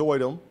I've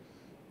enjoyed them.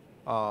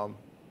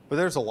 But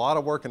there's a lot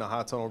of work in a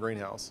high tunnel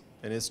greenhouse,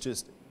 and it's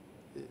just,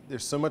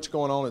 there's so much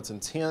going on, it's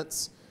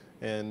intense,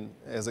 and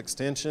as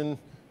extension,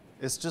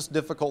 it's just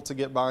difficult to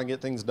get by and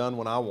get things done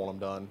when I want them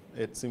done.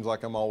 It seems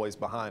like I'm always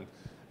behind.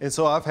 And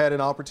so I've had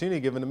an opportunity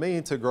given to me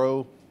to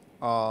grow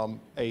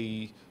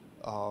you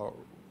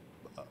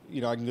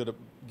know, I can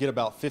get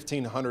about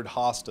 1,500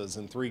 hostas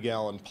in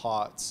 3-gallon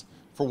pots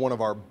for one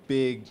of our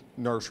big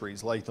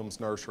nurseries, Latham's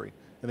Nursery,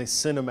 and they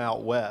send them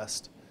out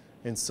west.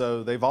 And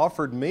so they've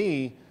offered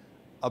me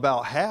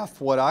about half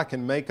what I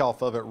can make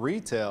off of at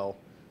retail,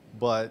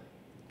 but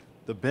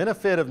the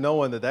benefit of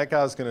knowing that that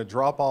guy's going to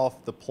drop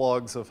off the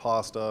plugs of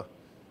hosta,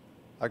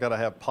 I got to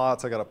have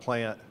pots, I got to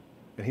plant,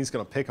 and he's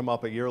going to pick them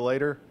up a year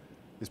later,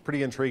 is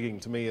pretty intriguing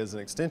to me as an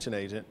extension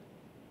agent,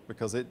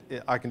 because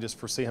I can just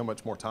foresee how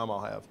much more time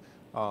I'll have.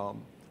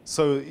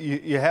 So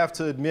you have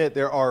to admit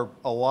there are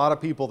a lot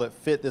of people that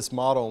fit this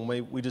model,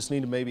 and we just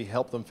need to maybe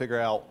help them figure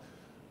out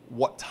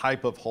what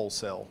type of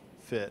wholesale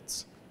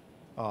fits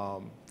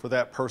for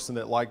that person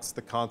that likes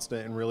the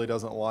constant and really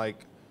doesn't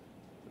like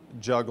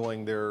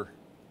juggling their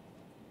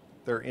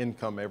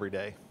income every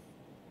day.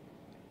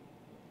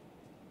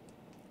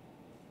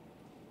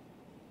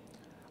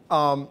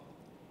 And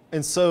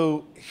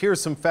so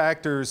here's some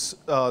factors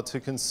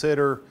to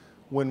consider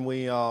when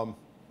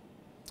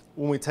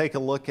we take a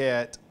look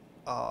at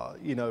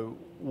you know,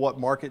 what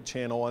market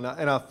channel, and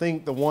I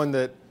think the one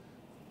that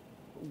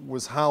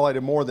was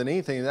highlighted more than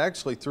anything is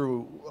actually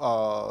through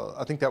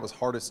I think that was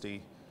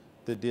Hardesty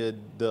that did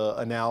the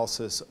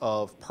analysis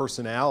of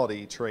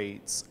personality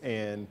traits,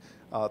 and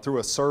through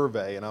a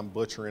survey, and I'm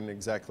butchering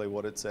exactly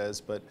what it says,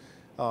 but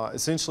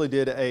essentially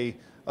did a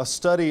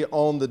study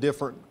on the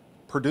different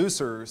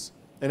producers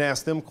and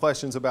asked them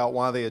questions about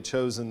why they had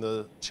chosen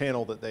the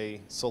channel that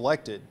they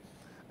selected.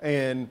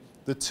 And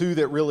the 2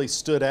 that really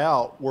stood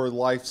out were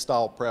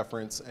lifestyle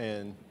preference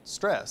and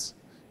stress.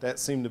 That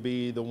seemed to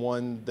be the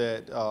one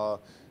that,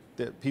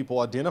 that people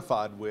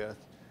identified with.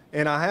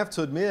 And I have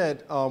to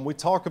admit, we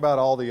talk about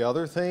all the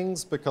other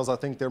things because I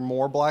think they're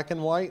more black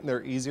and white and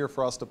they're easier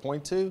for us to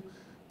point to.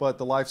 But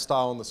the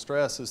lifestyle and the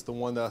stress is the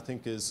one that I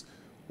think is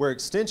where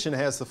extension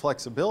has the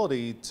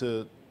flexibility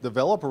to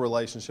develop a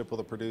relationship with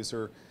a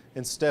producer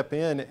and step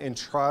in and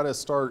try to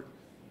start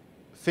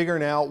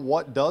figuring out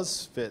what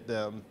does fit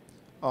them.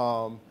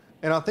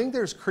 And I think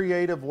there's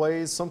creative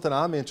ways, something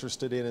I'm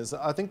interested in is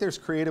I think there's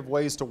creative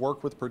ways to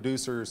work with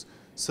producers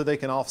so they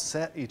can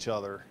offset each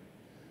other.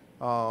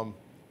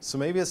 So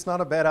maybe it's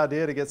not a bad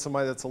idea to get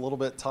somebody that's a little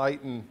bit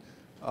tight and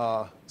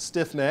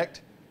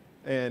stiff-necked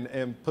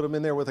and put them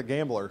in there with a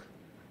gambler,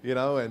 you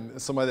know, and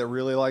somebody that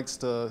really likes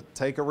to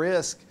take a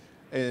risk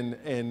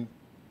and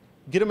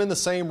get them in the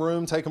same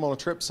room, take them on a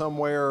trip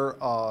somewhere,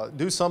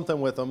 do something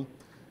with them,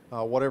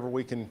 whatever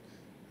we can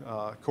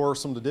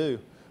coerce them to do.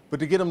 But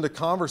to get them to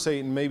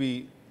conversate and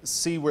maybe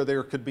see where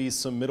there could be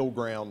some middle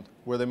ground,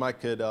 where they might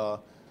could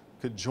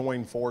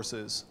join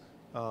forces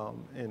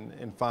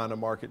and find a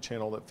market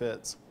channel that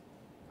fits.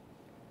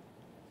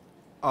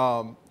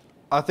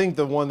 I think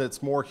the one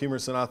that's more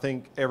humorous and I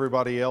think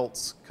everybody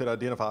else could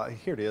identify,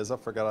 here it is, I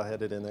forgot I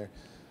had it in there.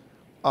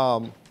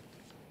 I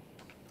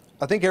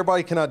think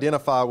everybody can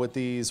identify with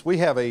these. We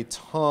have a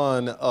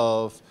ton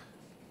of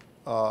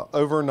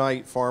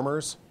overnight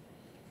farmers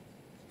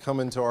come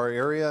into our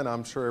area, and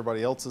I'm sure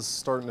everybody else is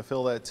starting to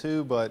feel that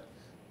too, but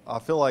I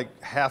feel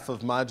like half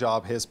of my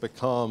job has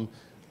become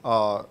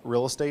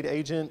real estate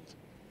agent.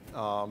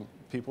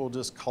 People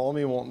just call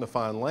me wanting to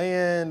find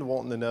land,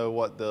 wanting to know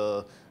what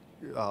the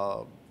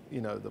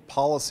the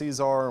policies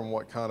are and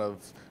what kind of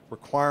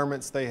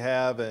requirements they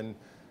have. And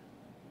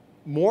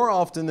more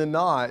often than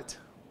not,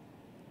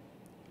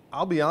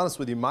 I'll be honest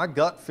with you, my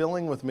gut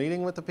feeling with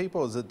meeting with the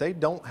people is that they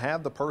don't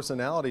have the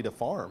personality to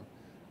farm.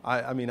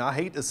 I mean, I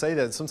hate to say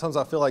that. Sometimes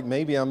I feel like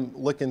maybe I'm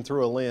looking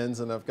through a lens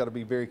and I've got to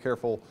be very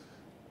careful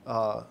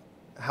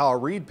how I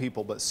read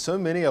people, but so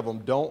many of them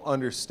don't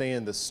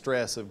understand the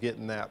stress of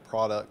getting that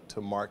product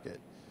to market.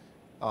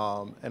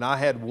 And I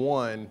had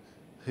one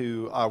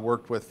who I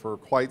worked with for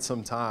quite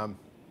some time.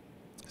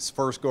 His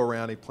first go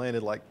around, he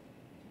planted like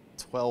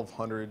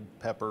 1,200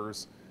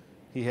 peppers.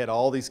 He had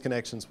all these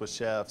connections with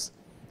chefs,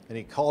 and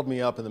he called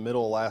me up in the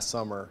middle of last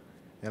summer.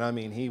 And I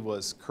mean, he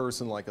was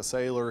cursing like a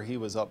sailor. He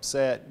was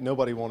upset.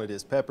 Nobody wanted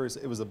his peppers.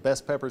 It was the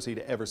best peppers he'd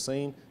ever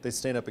seen. They'd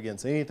stand up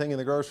against anything in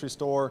the grocery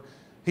store.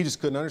 He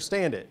just couldn't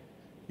understand it,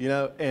 you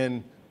know?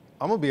 And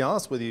I'm gonna be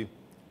honest with you,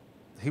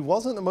 he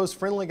wasn't the most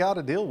friendly guy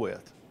to deal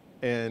with.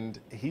 And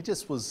he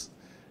just was,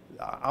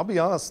 I'll be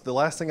honest, the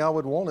last thing I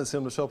would want is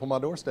him to show up on my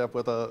doorstep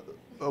with a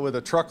with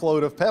a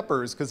truckload of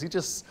peppers because he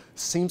just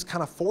seems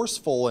kind of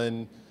forceful,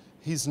 and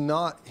he's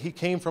not. He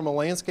came from a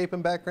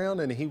landscaping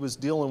background, and he was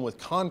dealing with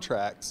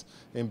contracts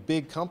and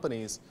big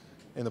companies,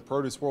 and the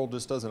produce world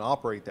just doesn't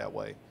operate that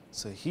way.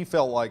 So he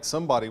felt like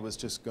somebody was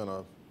just going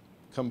to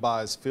come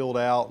by his field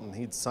out, and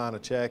he'd sign a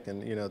check,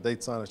 and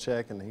they'd sign a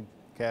check, and he'd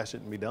cash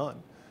it and be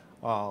done.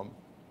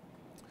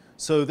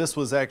 So this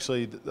was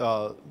actually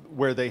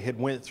where they had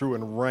went through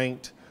and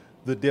ranked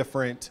the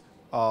different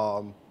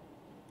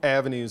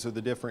avenues or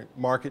the different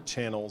market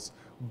channels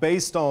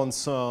based on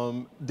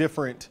some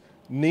different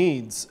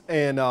needs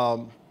and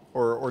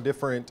or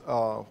different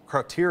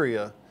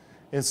criteria.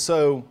 And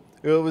so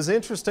it was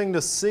interesting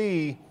to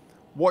see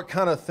what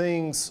kind of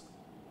things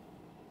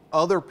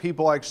other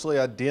people actually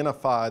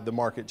identified the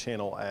market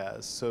channel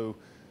as. So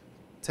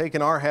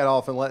taking our hat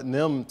off and letting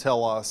them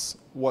tell us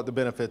what the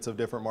benefits of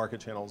different market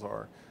channels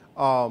are.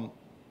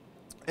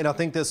 And I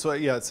think this,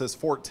 it says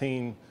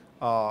 14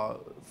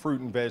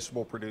 fruit and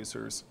vegetable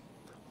producers.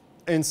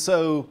 And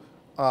so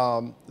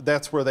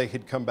that's where they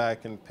had come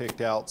back and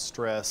picked out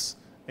stress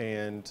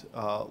and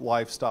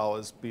lifestyle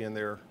as being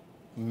their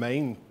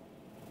main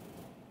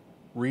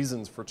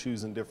reasons for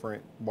choosing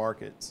different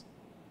markets.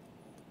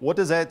 What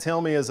does that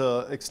tell me as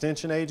an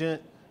extension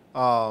agent?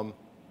 For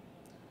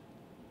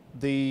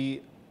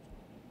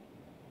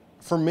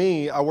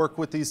me, I work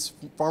with these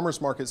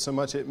farmers markets so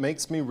much, it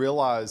makes me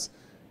realize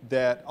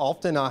that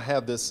often I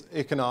have this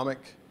economic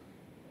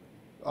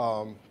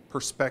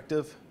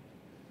perspective,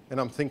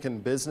 and I'm thinking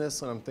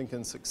business, and I'm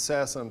thinking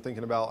success, and I'm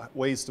thinking about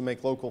ways to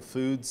make local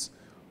foods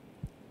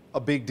a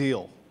big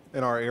deal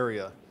in our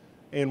area.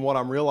 And what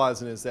I'm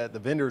realizing is that the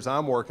vendors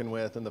I'm working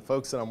with and the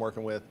folks that I'm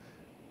working with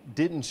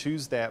didn't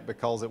choose that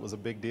because it was a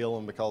big deal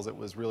and because it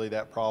was really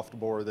that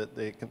profitable or that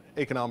the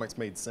economics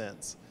made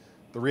sense.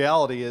 The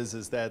reality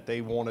is that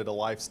they wanted a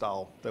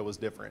lifestyle that was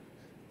different.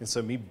 And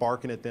so me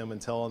barking at them and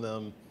telling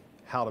them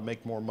how to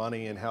make more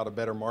money and how to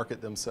better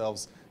market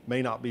themselves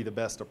may not be the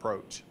best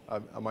approach.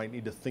 I might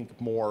need to think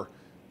more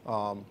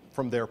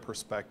from their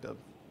perspective.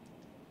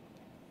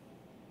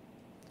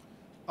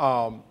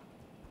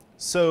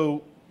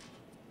 So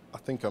I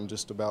think I'm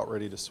just about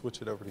ready to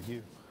switch it over to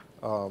you.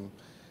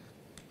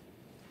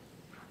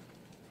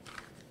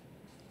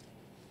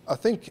 I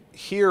think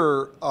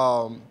here,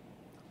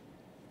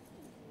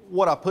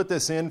 what I put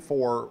this in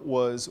for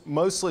was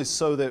mostly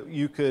so that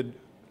you could,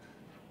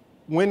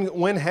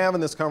 when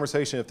having this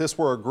conversation, if this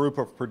were a group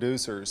of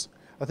producers,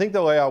 I think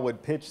the way I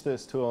would pitch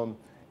this to them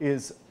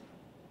is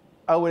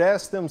I would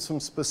ask them some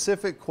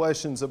specific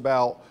questions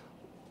about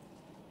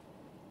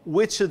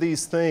which of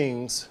these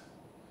things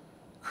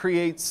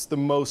creates the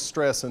most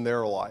stress in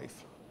their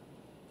life.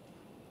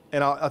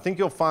 And I think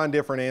you'll find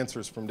different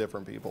answers from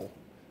different people.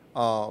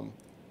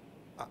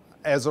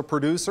 As a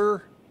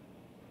producer,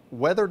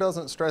 weather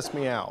doesn't stress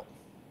me out.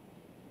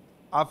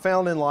 I've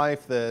found in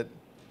life that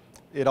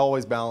it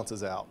always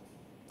balances out.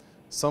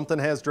 Something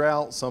has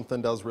drought,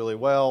 something does really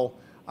well.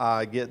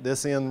 I get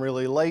this in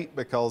really late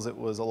because it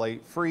was a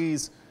late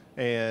freeze,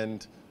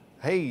 and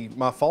hey,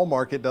 my fall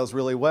market does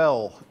really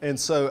well. And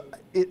so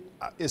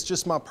it's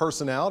just my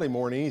personality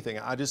more than anything.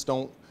 I just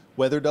don't,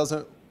 weather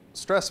doesn't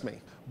stress me.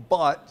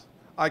 But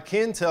I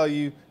can tell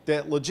you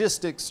that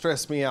logistics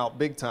stress me out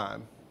big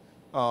time.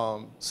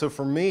 So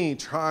for me,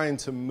 trying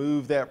to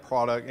move that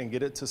product and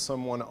get it to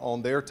someone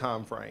on their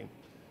time frame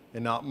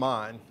and not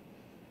mine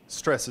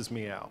stresses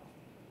me out.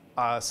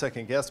 I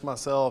second guess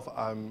myself.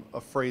 I'm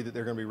afraid that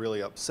they're going to be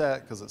really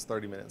upset because it's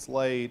 30 minutes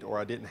late, or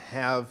I didn't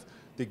have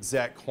the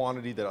exact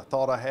quantity that I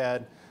thought I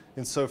had.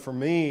 And so for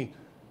me,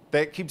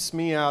 that keeps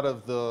me out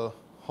of the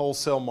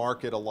wholesale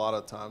market a lot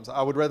of times.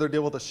 I would rather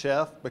deal with a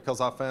chef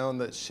because I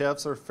found that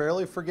chefs are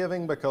fairly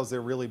forgiving because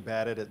they're really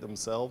bad at it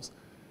themselves.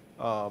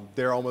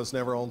 They're almost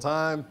never on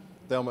time.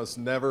 They almost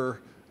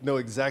never know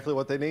exactly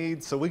what they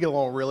need. So we get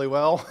along really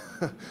well,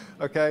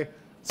 okay?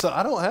 So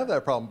I don't have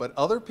that problem, but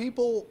other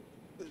people,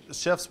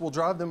 chefs will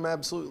drive them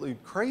absolutely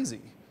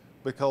crazy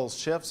because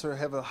chefs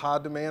have a high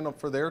demand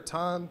for their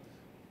time.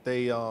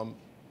 They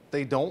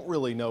don't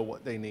really know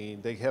what they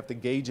need. They have to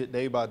gauge it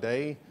day by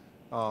day.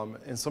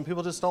 And some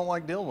people just don't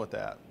like dealing with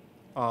that.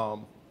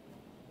 And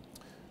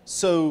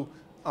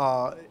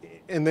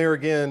there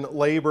again,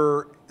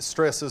 labor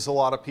stresses a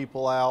lot of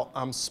people out.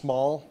 I'm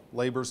small.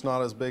 Labor's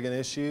not as big an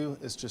issue.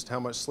 It's just how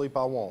much sleep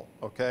I want,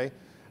 okay?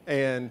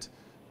 And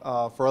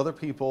for other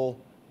people,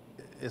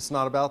 it's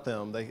not about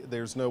them.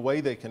 There's no way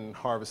they can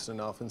harvest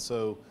enough, and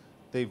so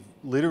they've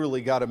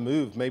literally got to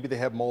move. Maybe they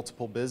have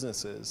multiple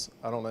businesses.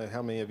 I don't know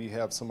how many of you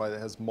have somebody that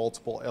has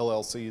multiple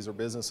LLCs or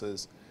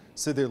businesses.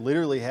 So they're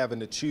literally having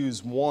to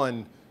choose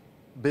one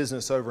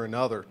business over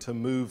another to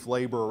move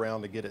labor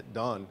around to get it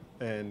done.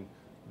 And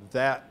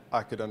that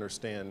I could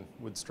understand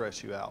would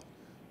stress you out.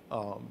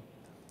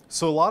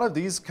 So a lot of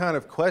these kind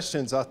of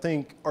questions, I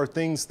think, are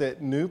things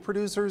that new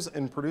producers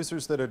and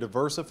producers that are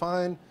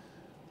diversifying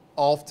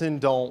often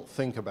don't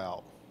think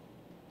about.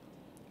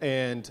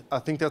 And I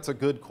think that's a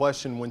good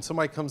question. When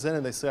somebody comes in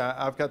and they say,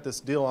 I've got this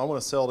deal, I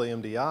want to sell to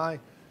MDI.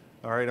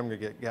 All right, I'm going to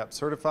get GAP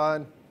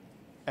certified.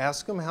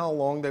 ask them how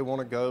long they want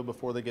to go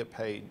before they get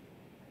paid,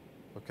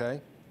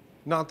 okay?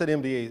 Not that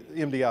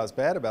MDI is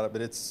bad about it,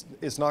 but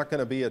it's not going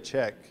to be a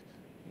check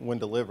when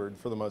delivered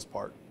for the most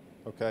part,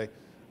 okay?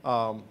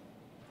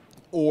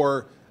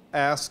 Or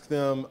ask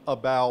them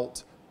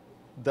about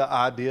the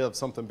idea of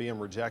something being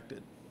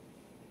rejected,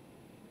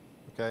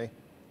 okay?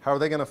 How are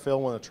they going to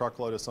feel when a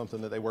truckload of something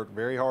that they worked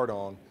very hard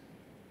on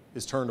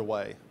is turned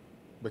away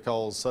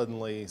because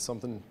suddenly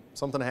something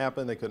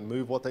happened, they couldn't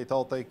move what they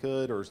thought they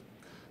could, or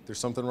there's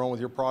something wrong with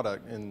your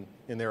product in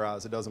their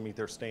eyes, it doesn't meet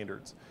their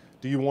standards.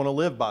 Do you want to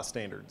live by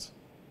standards?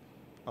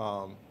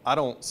 I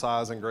don't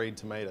size and grade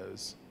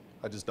tomatoes.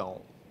 I just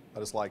don't. I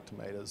just like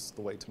tomatoes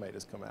the way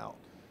tomatoes come out.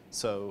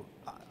 So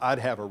I'd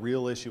have a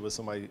real issue with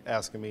somebody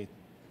asking me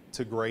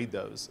to grade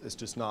those. It's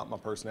just not my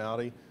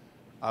personality.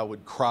 I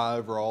would cry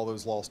over all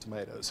those lost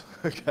tomatoes,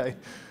 okay?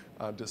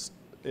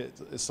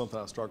 It's something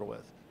I struggle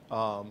with.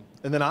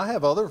 And then I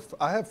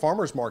have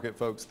farmers market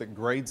folks that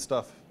grade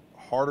stuff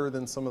harder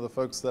than some of the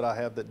folks that I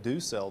have that do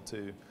sell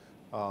to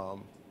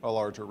a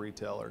larger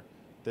retailer,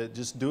 that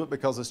just do it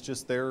because it's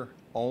just their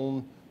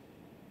own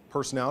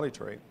personality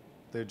trait.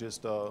 They're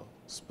just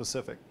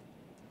specific.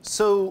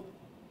 So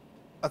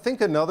I think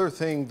another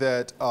thing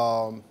that,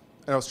 and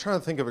I was trying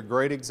to think of a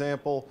great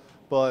example,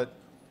 but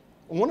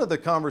one of the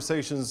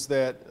conversations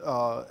that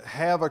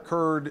have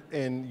occurred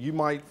and you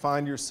might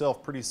find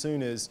yourself pretty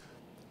soon is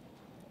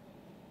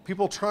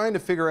people trying to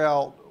figure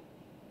out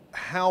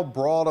how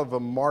broad of a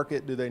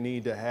market do they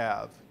need to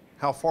have?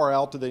 How far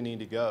out do they need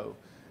to go?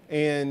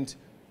 And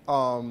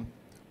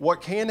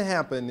what can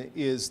happen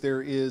is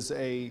there is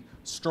a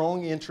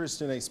strong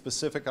interest in a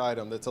specific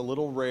item that's a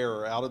little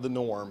rare, out of the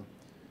norm.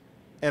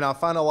 And I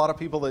find a lot of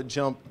people that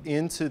jump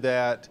into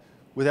that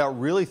without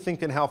really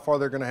thinking how far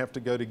they're going to have to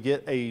go to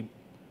get a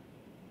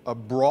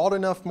broad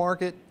enough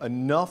market,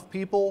 enough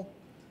people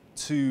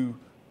to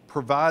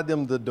provide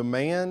them the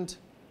demand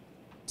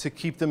to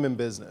keep them in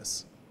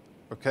business,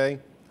 okay?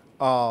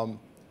 And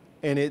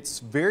it's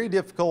very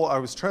difficult. I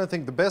was trying to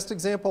think, the best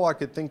example I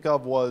could think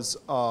of was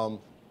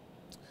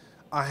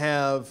I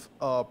have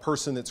a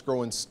person that's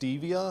growing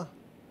stevia,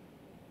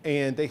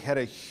 and they had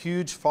a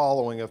huge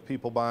following of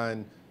people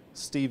buying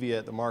stevia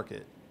at the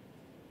market.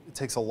 It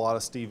takes a lot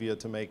of stevia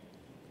to make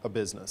a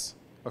business,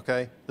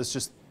 okay? It's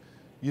just,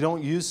 you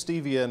don't use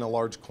stevia in a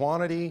large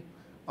quantity.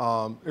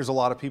 There's a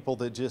lot of people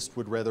that just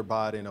would rather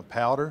buy it in a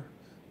powder.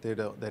 They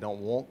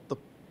don't want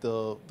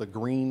the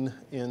green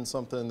in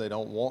something. They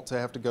don't want to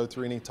have to go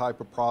through any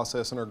type of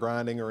processing or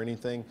grinding or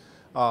anything.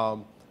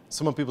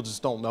 Some people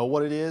just don't know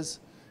what it is.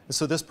 And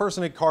so this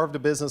person had carved a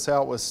business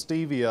out with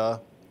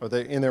stevia,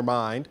 in their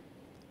mind,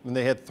 and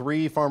they had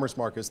 3 farmers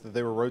markets that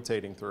they were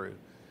rotating through.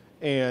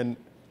 And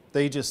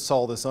they just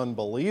saw this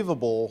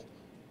unbelievable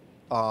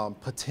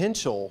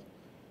potential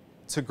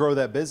to grow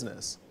that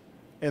business.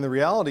 And the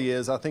reality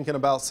is, I think in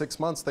about 6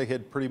 months, they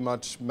had pretty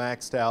much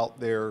maxed out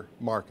their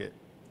market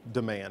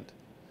demand.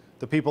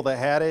 The people that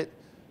had it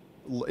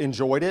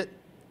enjoyed it,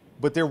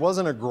 but there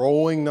wasn't a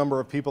growing number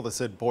of people that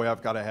said, boy,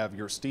 I've got to have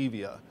your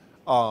stevia.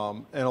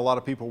 And a lot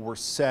of people were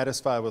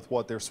satisfied with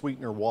what their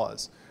sweetener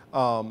was.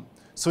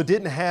 So it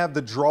didn't have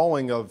the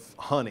drawing of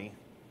honey,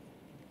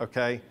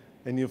 okay?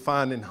 And you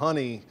find in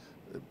honey,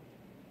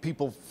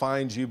 people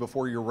find you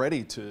before you're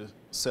ready to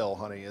sell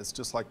honey. It's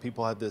just like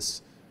people have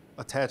this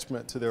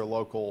attachment to their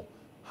local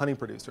honey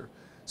producer.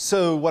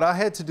 So what I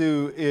had to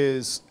do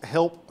is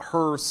help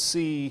her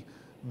see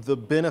the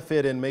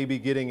benefit in maybe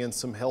getting in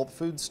some health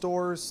food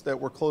stores that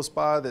were close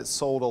by that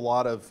sold a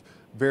lot of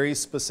very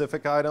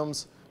specific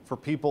items for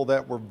people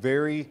that were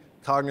very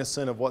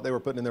cognizant of what they were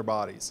putting in their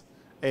bodies.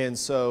 And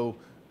so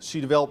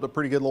she developed a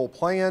pretty good little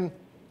plan.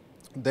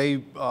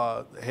 They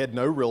had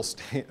no real,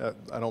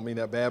 I don't mean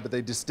that bad, but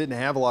they just didn't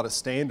have a lot of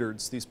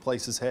standards. These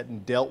places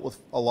hadn't dealt with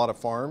a lot of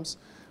farms.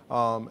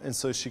 And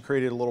so she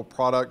created a little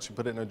product. She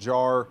put it in a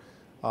jar,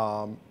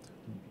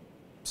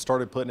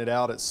 started putting it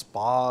out at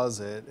spas.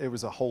 It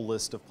was a whole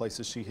list of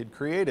places she had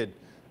created.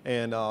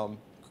 And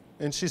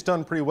she's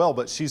done pretty well,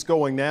 but she's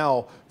going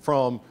now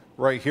from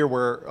right here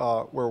where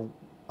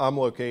I'm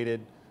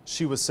located.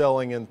 She was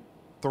selling in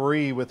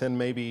 3 within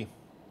maybe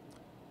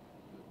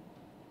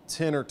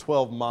 10 or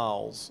 12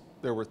 miles.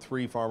 There were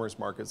 3 farmers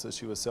markets that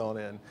she was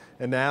selling in.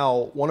 And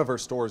now one of her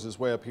stores is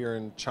way up here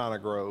in China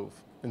Grove.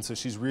 And so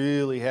she's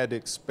really had to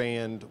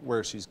expand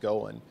where she's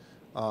going.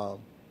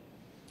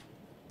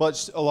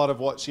 But a lot of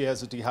what she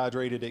has is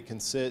dehydrated. It can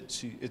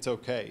sit. It's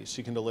okay.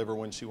 She can deliver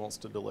when she wants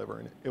to deliver,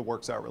 and it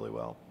works out really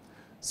well.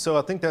 So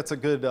I think that's a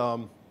good,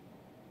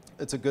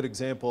 it's a good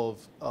example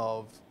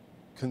of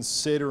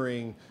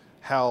considering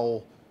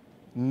how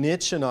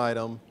niche an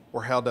item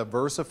or how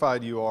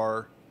diversified you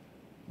are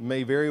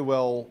may very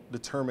well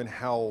determine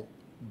how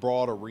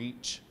broad a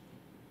reach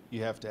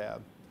you have to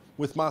have.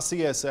 With my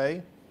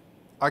CSA,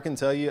 I can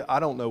tell you, I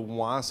don't know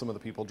why some of the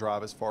people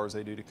drive as far as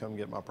they do to come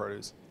get my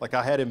produce. Like,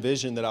 I had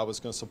envisioned that I was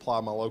going to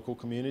supply my local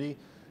community.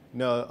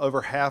 No,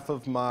 over half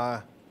of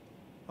my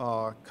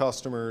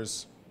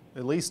customers,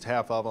 at least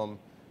half of them,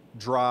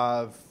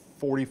 drive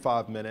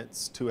 45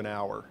 minutes to an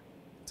hour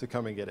to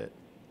come and get it.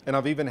 And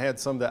I've even had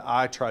some that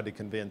I tried to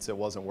convince it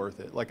wasn't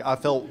worth it. Like I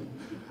felt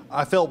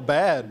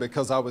bad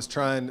because I was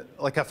trying,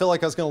 like I felt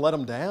like I was gonna let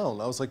them down.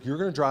 I was like, you're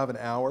gonna drive an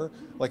hour?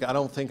 Like I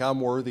don't think I'm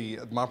worthy.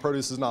 My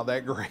produce is not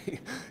that great.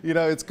 You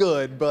know, it's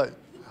good, but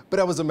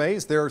I was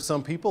amazed. There are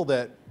some people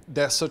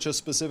that's such a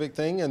specific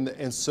thing,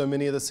 and so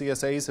many of the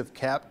CSAs have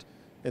capped,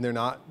 and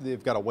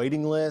they've got a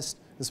waiting list.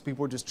 And so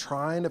people are just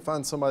trying to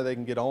find somebody they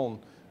can get on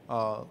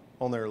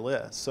their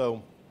list.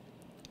 So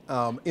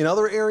in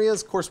other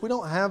areas, of course, we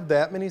don't have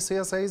that many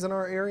CSAs in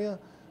our area.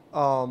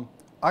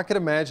 I could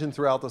imagine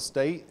throughout the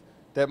state,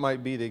 that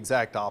might be the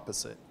exact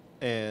opposite.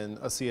 And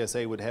a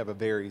CSA would have a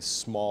very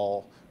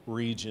small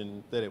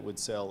region that it would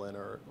sell in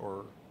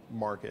or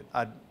market.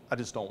 I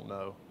just don't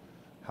know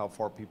how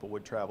far people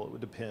would travel. It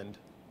would depend.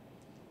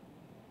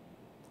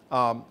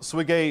 So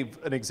we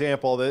gave an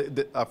example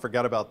that I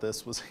forgot about,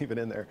 this was even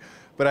in there,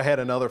 but I had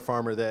another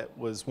farmer that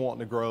was wanting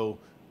to grow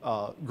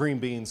green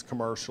beans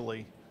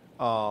commercially.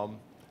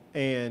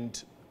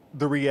 And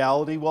the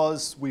reality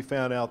was we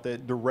found out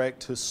that direct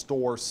to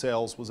store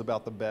sales was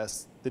about the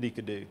best that he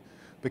could do,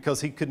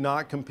 because he could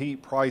not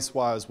compete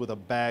price-wise with a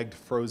bagged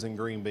frozen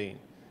green bean.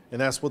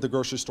 And that's what the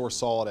grocery store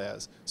saw it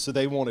as. So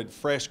they wanted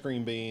fresh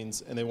green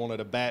beans, and they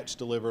wanted a batch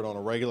delivered on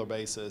a regular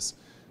basis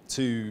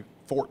to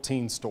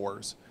 14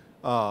 stores.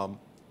 And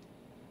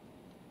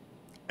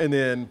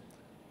then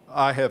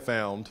I have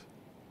found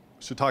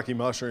shiitake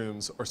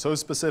mushrooms are so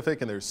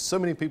specific, and there's so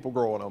many people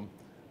growing them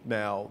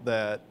now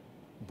that,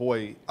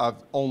 boy,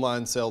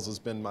 online sales has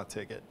been my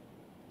ticket,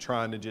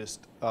 trying to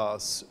just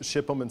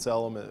ship them and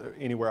sell them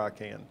anywhere I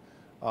can.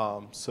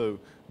 So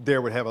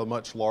there would have a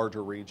much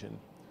larger region.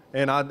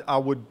 And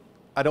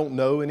I don't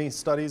know any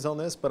studies on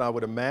this, but I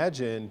would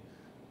imagine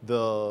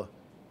the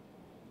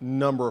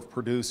number of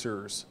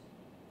producers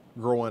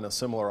growing a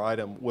similar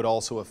item would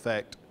also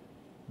affect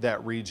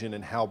that region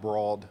and how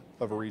broad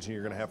of a region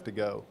you're going to have to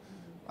go.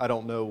 I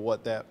don't know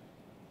what that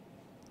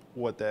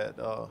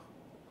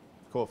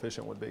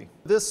coefficient would be.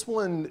 This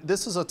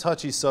is a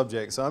touchy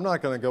subject, so I'm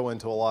not going to go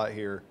into a lot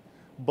here,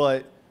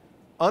 but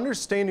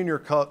understanding your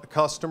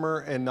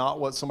customer and not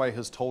what somebody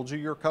has told you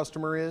your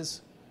customer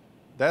is,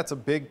 that's a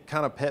big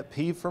kind of pet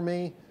peeve for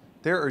me.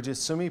 There are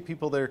just so many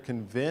people that are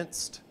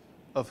convinced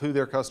of who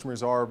their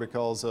customers are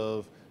because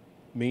of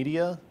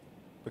media,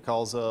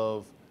 because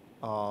of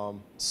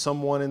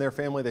someone in their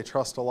family they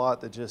trust a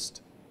lot that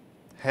just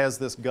has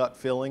this gut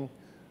feeling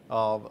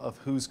of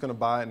who's going to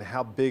buy it and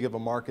how big of a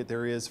market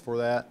there is for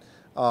that.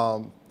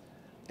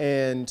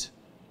 And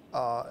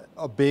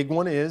a big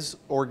one is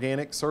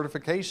organic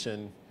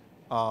certification.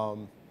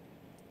 My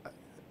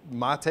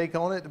take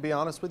on it, to be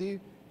honest with you,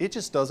 it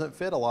just doesn't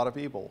fit a lot of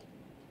people.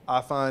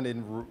 I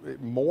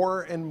find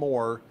more and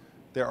more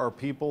there are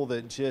people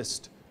that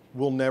just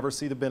will never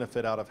see the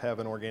benefit out of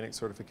having organic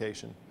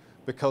certification,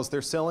 because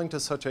they're selling to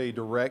such a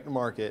direct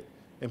market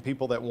and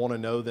people that want to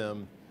know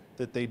them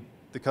that the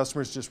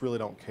customers just really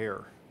don't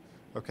care,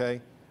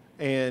 okay?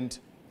 And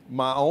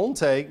my own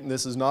take, and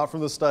this is not from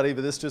the study,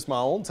 but this is just my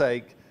own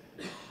take,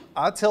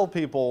 I tell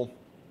people,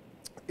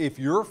 if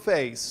your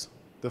face,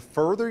 the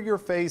further your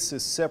face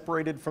is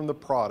separated from the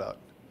product,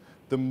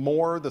 the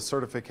more the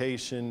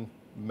certification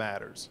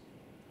matters,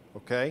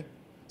 okay?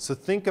 So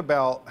think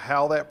about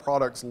how that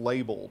product's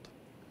labeled.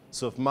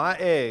 So if my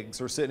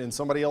eggs are sitting in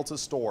somebody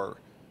else's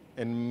store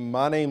and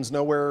my name's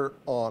nowhere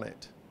on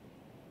it,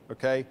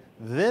 okay,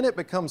 then it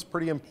becomes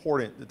pretty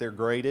important that they're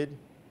graded,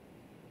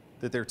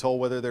 that they're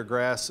told whether they're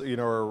grass,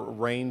 or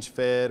range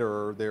fed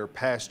or they're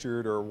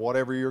pastured or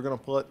whatever you're going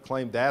to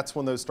claim. That's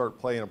when those start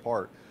playing a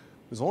part.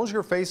 As long as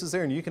your face is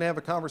there and you can have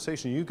a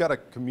conversation, you've got a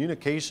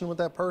communication with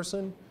that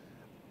person,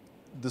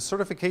 the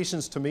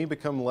certifications to me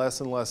become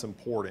less and less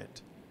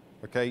important.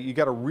 Okay, you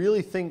got to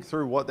really think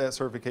through what that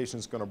certification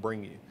is going to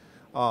bring you.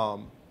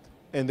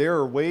 And there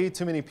are way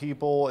too many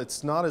people.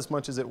 It's not as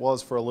much as it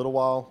was for a little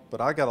while, but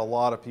I got a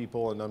lot of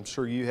people, and I'm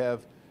sure you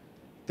have,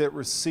 that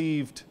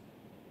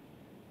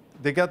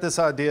they got this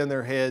idea in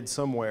their head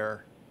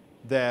somewhere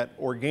that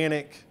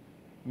organic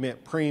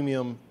meant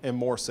premium and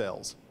more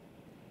sales.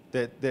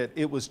 That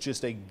it was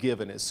just a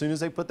given. As soon as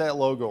they put that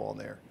logo on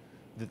there,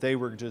 that they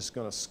were just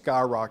going to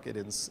skyrocket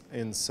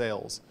in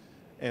sales.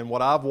 And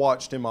what I've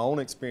watched in my own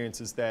experience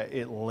is that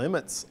it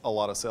limits a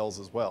lot of sales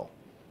as well.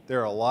 There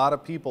are a lot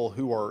of people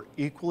who are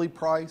equally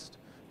priced,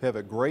 who have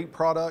a great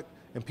product,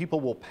 and people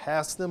will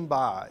pass them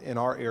by in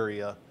our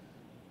area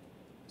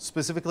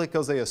specifically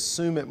because they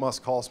assume it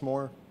must cost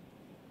more,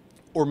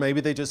 or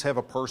maybe they just have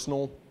a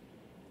personal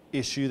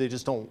issue. They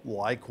just don't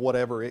like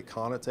whatever it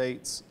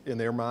connotates in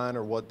their mind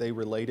or what they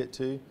relate it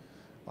to.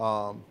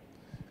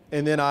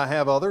 And then I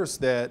have others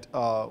that,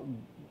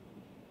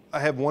 I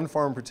have one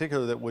farm in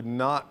particular that would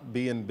not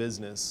be in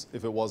business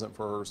if it wasn't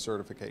for her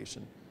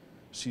certification.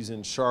 She's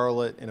in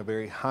Charlotte in a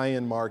very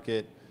high-end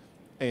market,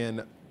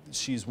 and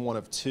she's one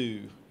of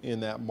two in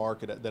that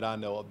market that I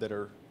know of that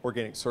are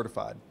organic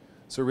certified.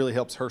 So it really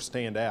helps her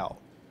stand out.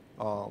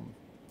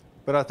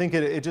 But I think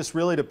it just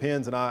really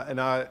depends, and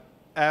I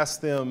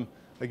ask them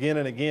again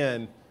and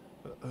again,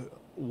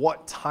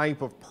 what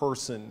type of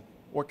person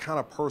what kind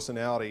of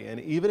personality. And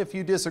even if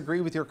you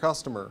disagree with your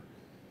customer,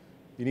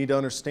 you need to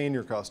understand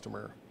your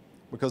customer,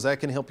 because that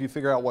can help you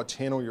figure out what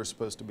channel you're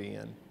supposed to be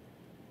in.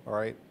 All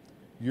right?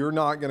 You're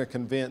not going to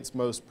convince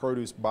most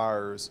produce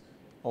buyers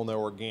on the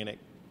organic,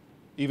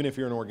 even if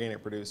you're an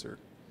organic producer.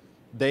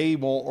 They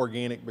want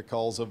organic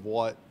because of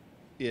what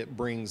it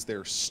brings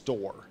their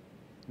store,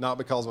 not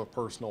because of a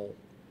personal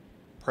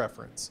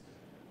preference.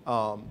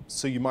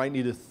 So you might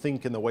need to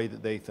think in the way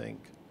that they think,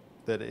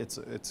 that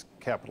it's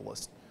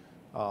capitalist,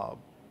 I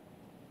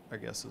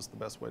guess is the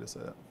best way to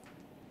say that.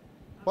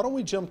 Why don't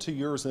we jump to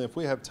yours, and if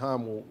we have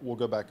time, we'll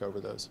go back over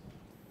those.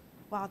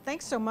 Wow,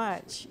 thanks so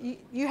much.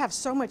 You have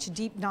so much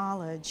deep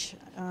knowledge.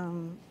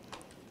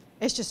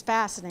 It's just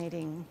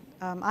fascinating.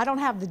 I don't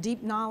have the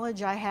deep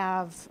knowledge. I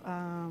have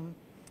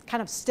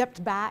kind of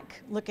stepped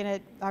back looking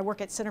at, I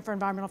work at Center for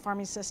Environmental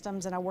Farming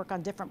Systems, and I work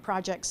on different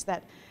projects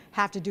that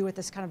have to do with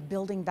this kind of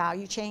building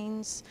value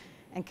chains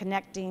and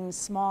connecting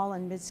small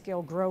and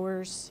mid-scale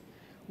growers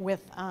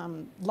with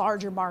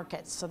larger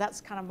markets. So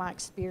that's kind of my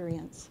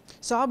experience.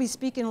 So I'll be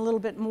speaking a little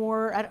bit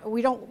more.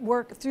 We don't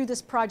work through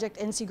this project,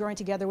 NC Growing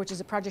Together, which is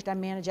a project I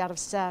manage out of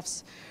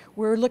CEFS.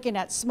 We're looking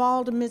at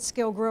small to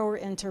mid-scale grower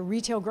into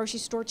retail grocery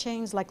store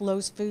chains like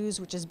Lowe's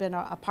Foods, which has been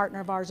a partner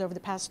of ours over the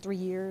past 3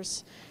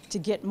 years to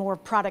get more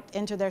product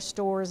into their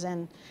stores.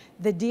 And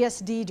the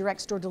DSD,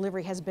 direct store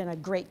delivery, has been a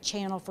great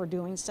channel for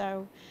doing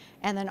so.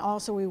 And then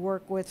also we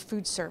work with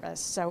food service,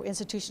 so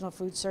institutional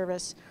food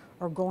service,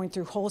 or going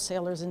through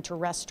wholesalers into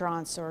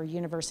restaurants or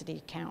university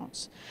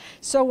accounts.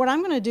 So what I'm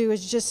going to do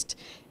is just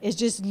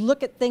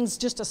look at things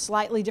just a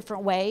slightly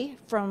different way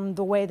from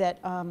the way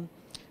that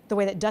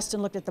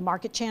Dustin looked at the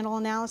market channel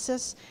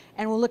analysis,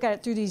 and we'll look at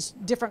it through these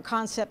different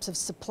concepts of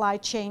supply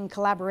chain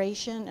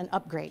collaboration and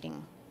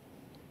upgrading.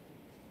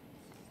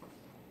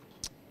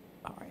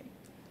 All right.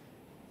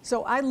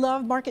 So I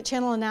love market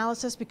channel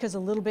analysis because a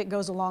little bit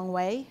goes a long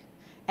way.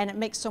 And it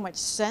makes so much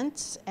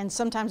sense. And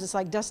sometimes it's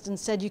like Dustin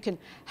said, you can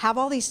have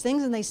all these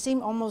things and they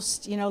seem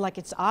almost, you know, like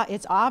it's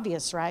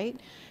obvious, right?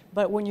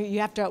 But when you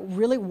have to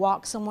really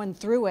walk someone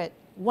through it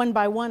one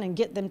by one and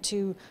get them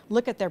to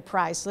look at their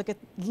price, look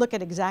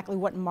at exactly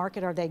what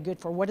market are they good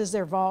for, what is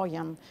their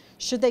volume,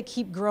 should they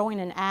keep growing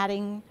and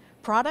adding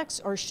products,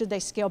 or should they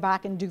scale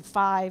back and do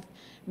 5,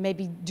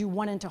 maybe do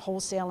 1 into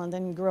wholesale and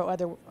then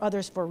grow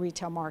others for a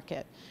retail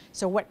market.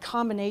 So what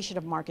combination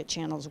of market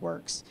channels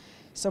works?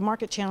 So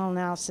market channel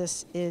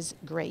analysis is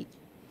great.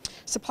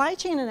 Supply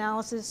chain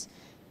analysis,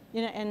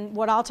 you know, and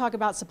what I'll talk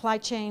about supply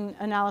chain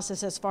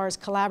analysis as far as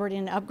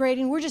collaborating and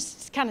upgrading, we're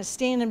just kind of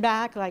standing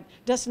back, like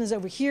Dustin is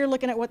over here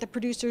looking at what the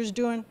producer is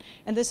doing,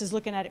 and this is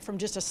looking at it from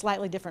just a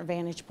slightly different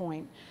vantage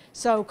point.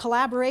 So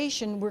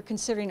collaboration, we're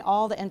considering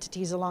all the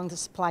entities along the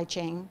supply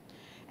chain,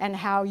 and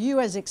how you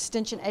as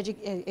extension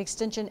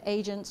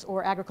agents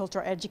or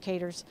agricultural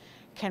educators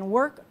can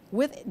work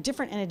with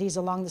different entities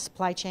along the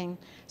supply chain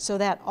so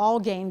that all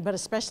gain, but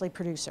especially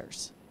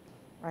producers,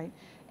 right?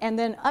 And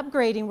then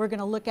upgrading, we're going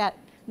to look at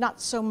not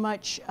so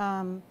much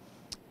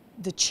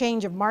the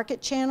change of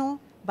market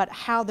channel, but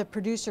how the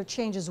producer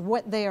changes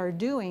what they are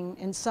doing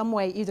in some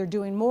way, either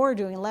doing more,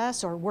 doing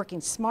less, or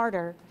working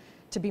smarter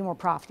to be more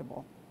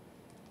profitable.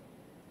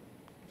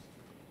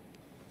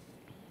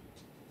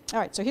 All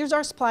right, so here's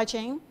our supply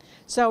chain.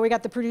 So we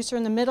got the producer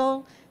in the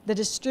middle, the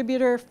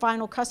distributor,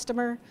 final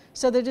customer.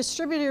 So the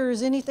distributor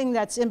is anything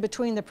that's in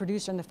between the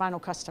producer and the final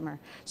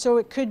customer. So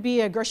it could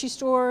be a grocery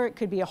store, it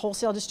could be a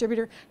wholesale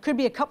distributor, could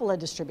be a couple of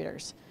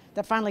distributors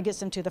that finally gets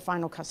them to the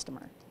final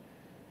customer.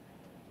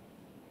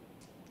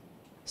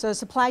 So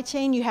supply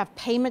chain, you have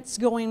payments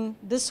going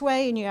this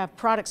way and you have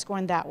products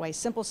going that way,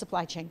 simple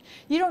supply chain.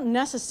 You don't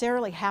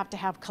necessarily have to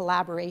have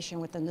collaboration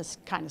within this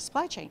kind of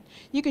supply chain.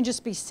 You can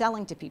just be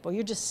selling to people.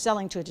 You're just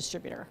selling to a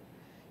distributor.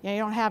 You know,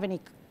 you don't have any,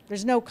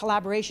 there's no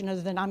collaboration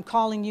other than I'm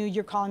calling you,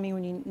 you're calling me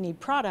when you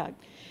need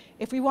product.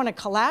 If we want to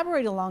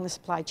collaborate along the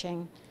supply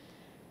chain,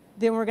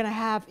 then we're going to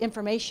have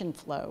information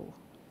flow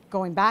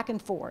going back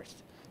and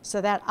forth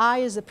so that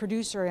I as a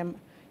producer am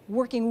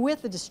working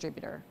with the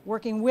distributor,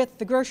 working with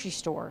the grocery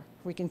store.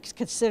 We can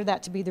consider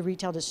that to be the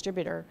retail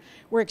distributor.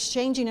 We're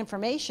exchanging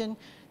information.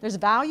 There's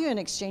value in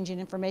exchanging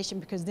information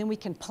because then we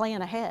can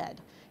plan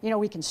ahead. You know,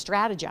 we can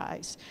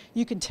strategize.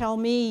 You can tell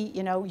me,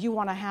 you know, you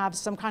want to have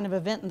some kind of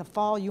event in the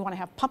fall, you want to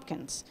have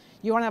pumpkins.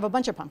 You want to have a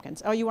bunch of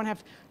pumpkins. Oh, you want to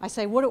have, I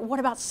say, what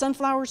about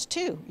sunflowers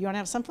too? You want to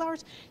have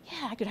sunflowers?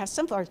 Yeah, I could have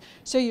sunflowers.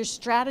 So you're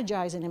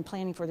strategizing and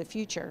planning for the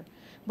future.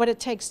 But it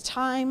takes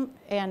time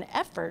and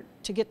effort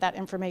to get that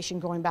information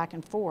going back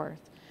and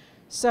forth.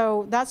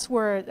 So that's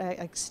where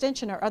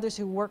Extension or others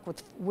who work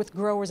with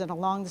growers and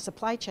along the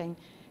supply chain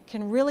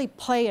can really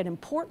play an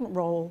important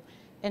role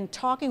in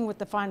talking with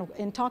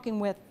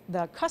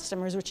the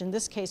customers, which in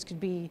this case could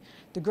be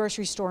the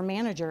grocery store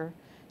manager,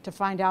 to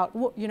find out,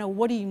 you know,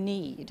 what do you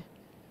need?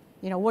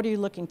 You know, what are you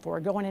looking for?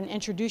 Go in and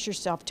introduce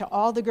yourself to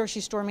all the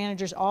grocery store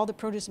managers, all the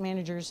produce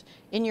managers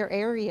in your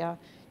area,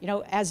 you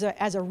know, as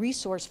a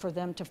resource for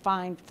them to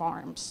find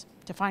farms,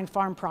 to find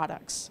farm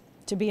products,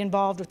 to be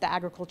involved with the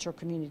agricultural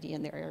community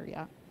in their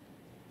area.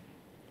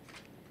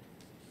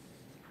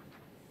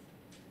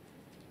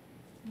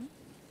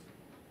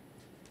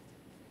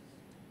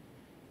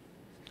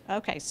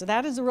 Okay, so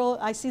that is a role,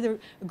 I see a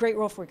great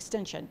role for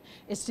extension,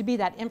 is to be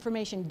that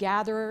information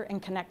gatherer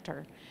and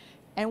connector.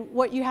 And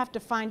what you have to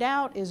find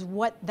out is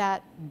what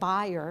that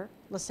buyer,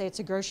 let's say it's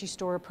a grocery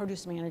store or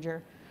produce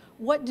manager,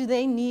 what do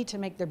they need to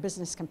make their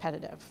business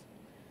competitive?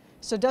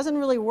 So it doesn't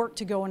really work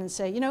to go in and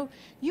say, you know,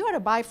 you ought to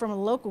buy from a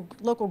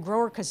local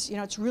grower because, you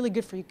know, it's really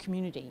good for your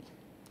community.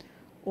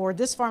 Or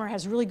this farmer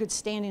has really good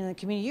standing in the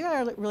community,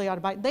 you really ought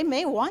to buy. They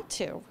may want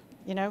to,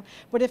 you know,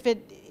 but if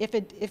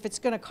it's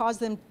going to cause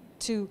them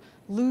to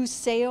lose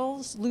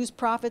sales, lose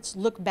profits,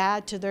 look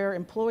bad to their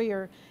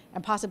employer,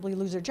 and possibly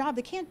lose their job,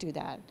 they can't do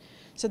that.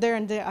 So they're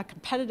in a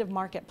competitive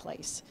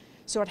marketplace.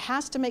 So it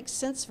has to make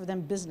sense for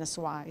them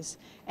business-wise.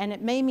 And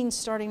it may mean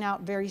starting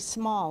out very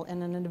small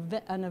in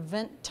an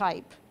event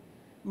type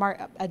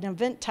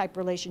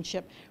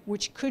relationship,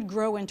 which could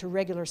grow into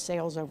regular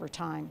sales over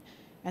time.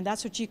 And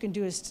that's what you can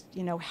do is,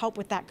 you know, help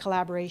with that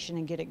collaboration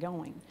and get it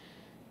going.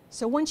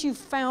 So once you've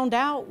found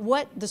out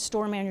what the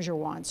store manager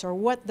wants or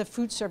what the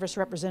food service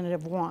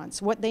representative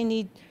wants, what they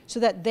need so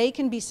that they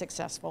can be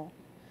successful,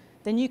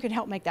 then you can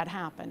help make that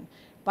happen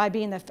by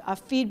being a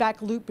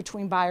feedback loop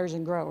between buyers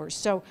and growers.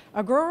 So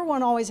a grower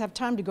won't always have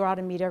time to go out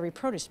and meet every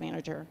produce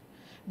manager.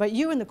 But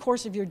you, in the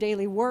course of your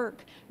daily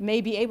work,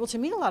 may be able to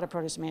meet a lot of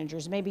produce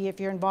managers. Maybe if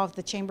you're involved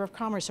with the Chamber of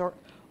Commerce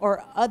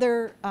or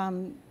other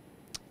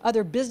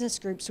business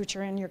groups which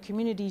are in your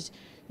communities,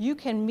 you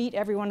can meet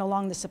everyone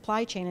along the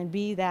supply chain and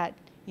be that,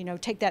 you know,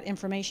 take that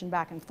information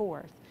back and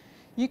forth.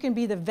 You can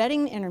be the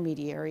vetting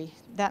intermediary.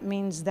 That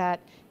means that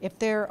if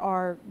there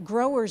are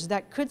growers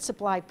that could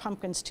supply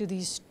pumpkins to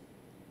these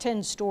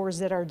 10 stores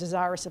that are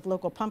desirous of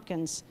local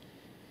pumpkins,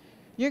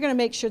 you're going to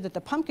make sure that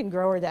the pumpkin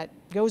grower that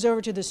goes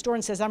over to the store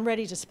and says, I'm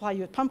ready to supply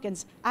you with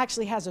pumpkins,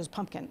 actually has those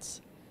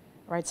pumpkins,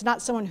 right? It's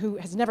not someone who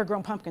has never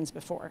grown pumpkins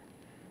before,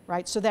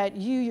 right? So that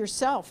you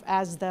yourself,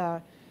 as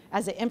the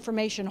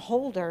information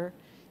holder,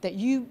 that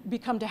you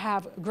become to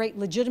have great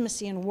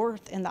legitimacy and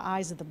worth in the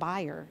eyes of the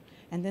buyer,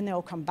 and then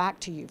they'll come back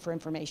to you for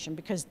information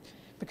because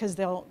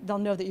they'll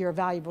know that you're a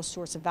valuable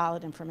source of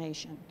valid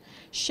information.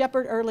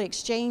 Shepherd early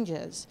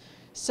exchanges.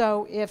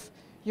 So if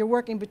you're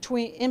working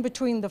in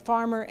between the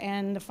farmer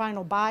and the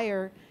final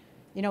buyer,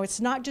 you know, it's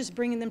not just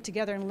bringing them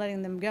together and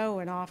letting them go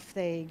and off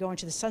they go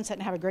into the sunset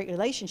and have a great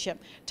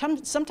relationship.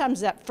 Sometimes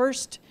that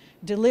first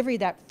delivery,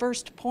 that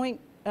first point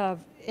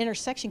of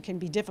intersection can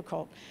be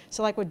difficult.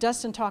 So like what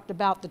Dustin talked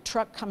about, the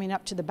truck coming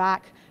up to the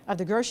back of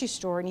the grocery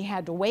store and he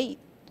had to wait.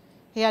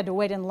 He had to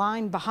wait in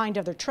line behind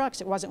other trucks.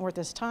 It wasn't worth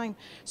his time.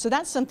 So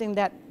that's something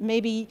that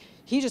maybe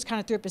he just kind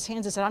of threw up his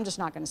hands and said, I'm just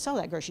not going to sell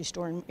that grocery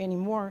store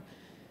anymore.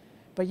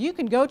 But you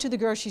can go to the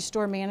grocery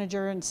store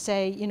manager and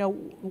say, you know,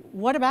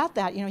 what about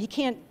that? You know, he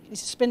can't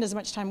spend as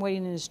much time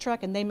waiting in his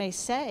truck. And they may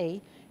say,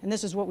 and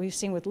this is what we've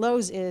seen with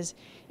Lowe's, is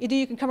either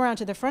you can come around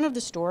to the front of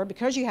the store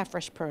because you have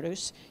fresh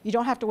produce. You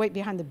don't have to wait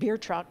behind the beer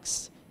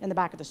trucks in the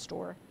back of the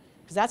store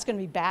because that's going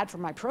to be bad for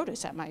my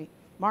produce at my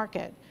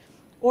market.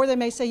 Or they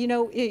may say, you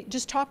know,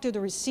 just talk to the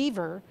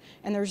receiver,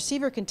 and the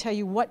receiver can tell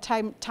you what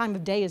time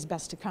of day is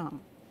best to come.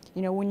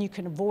 You know, when you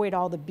can avoid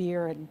all the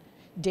beer and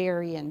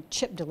dairy and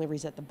chip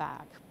deliveries at the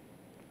back.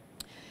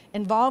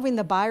 Involving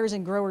the buyers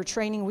and grower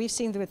training, we've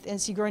seen with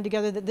NC Growing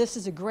Together that this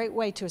is a great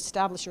way to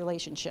establish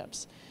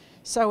relationships.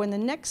 So in the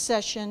next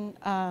session,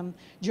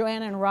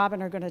 Joanna and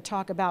Robin are going to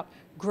talk about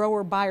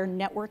grower-buyer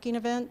networking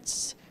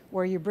events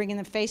where you're bringing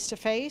them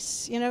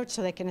face-to-face, you know,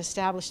 so they can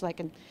establish, like,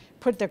 and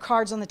put their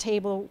cards on the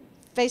table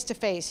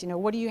face-to-face. You know,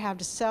 what do you have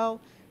to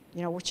sell?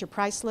 You know, what's your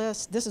price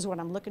list? This is what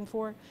I'm looking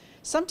for.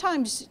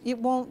 Sometimes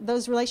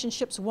those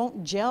relationships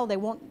won't gel. They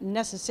won't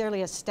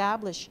necessarily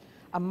establish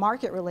a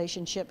market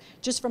relationship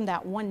just from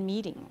that one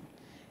meeting.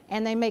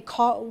 And they may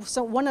call,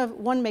 so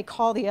one may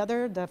call the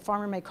other, the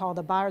farmer may call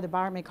the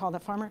buyer may call the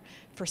farmer.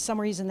 For some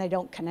reason they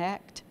don't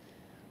connect.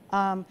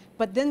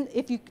 But then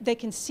if they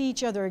can see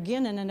each other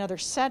again in another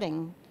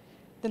setting,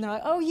 then they're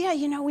like, oh yeah,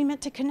 you know, we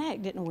meant to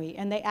connect, didn't we?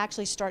 And they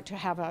actually start to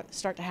have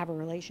a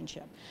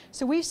relationship.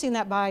 So we've seen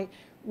that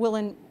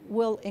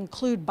we'll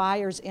include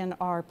buyers in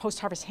our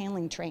post-harvest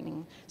handling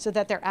training so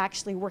that they're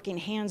actually working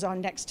hands-on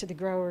next to the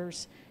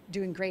growers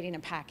doing grading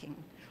and packing.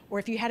 Or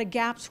if you had a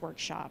gaps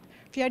workshop,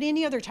 if you had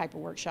any other type of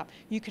workshop,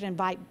 you could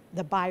invite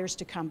the buyers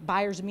to come.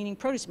 Buyers meaning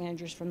produce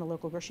managers from the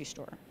local grocery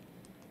store.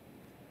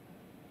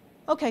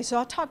 Okay, so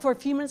I'll talk for a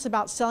few minutes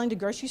about selling to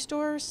grocery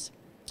stores.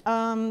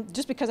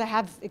 Just because I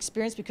have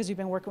experience because we've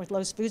been working with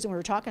Lowe's Foods and we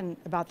were talking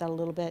about that a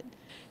little bit.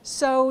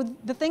 So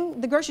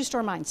the grocery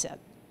store mindset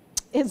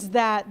is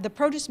that the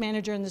produce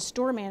manager and the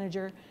store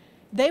manager,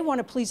 they want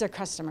to please their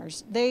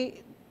customers.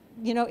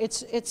 You know,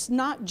 it's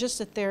not just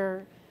that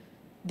they're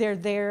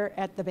there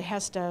at the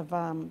behest of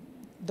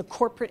the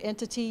corporate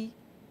entity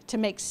to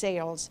make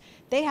sales.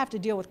 They have to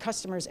deal with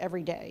customers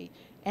every day.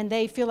 And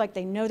they feel like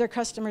they know their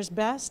customers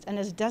best. And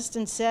as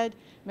Dustin said,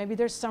 maybe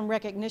there's some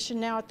recognition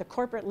now at the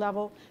corporate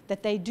level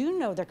that they do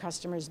know their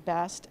customers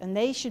best, and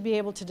they should be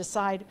able to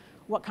decide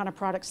what kind of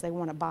products they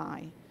want to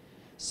buy.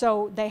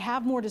 So they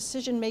have more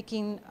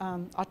decision-making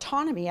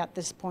autonomy at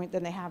this point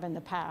than they have in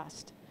the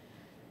past.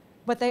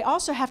 But they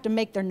also have to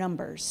make their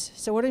numbers.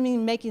 So what do I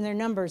mean making their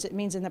numbers? It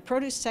means in the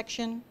produce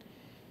section,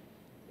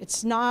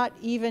 it's not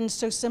even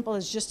so simple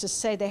as just to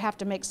say they have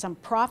to make some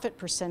profit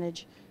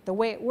percentage. The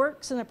way it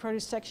works in the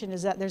produce section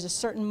is that there's a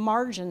certain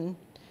margin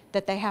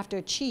that they have to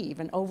achieve,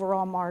 an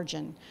overall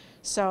margin.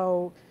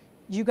 So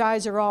you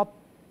guys are all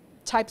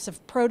types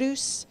of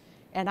produce,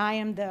 and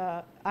I'm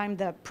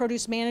the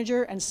produce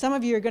manager, and some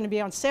of you are going to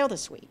be on sale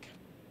this week.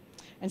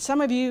 And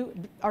some of you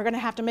are going to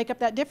have to make up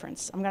that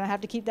difference. I'm going to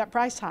have to keep that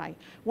price high.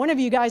 One of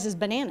you guys is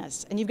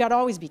bananas, and you've got to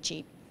always be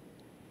cheap.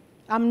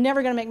 I'm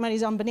never going to make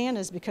money on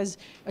bananas because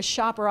a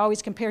shopper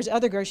always compares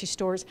other grocery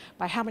stores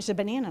by how much the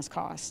bananas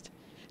cost.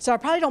 So I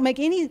probably don't make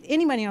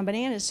any money on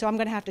bananas, so I'm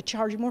going to have to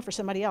charge more for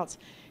somebody else.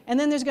 And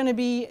then there's going to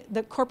be,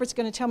 the corporate's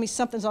going to tell me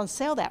something's on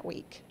sale that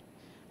week.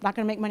 I'm not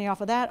going to make money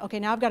off of that. Okay,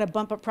 now I've got to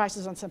bump up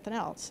prices on something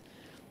else.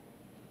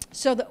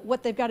 So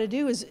what they've got to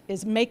do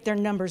is make their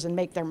numbers and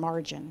make their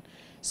margin.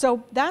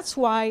 So that's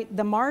why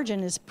the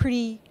margin is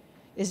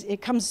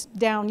it comes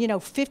down,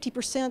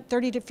 50%,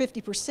 30 to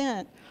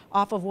 50%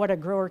 off of what a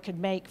grower could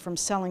make from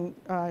selling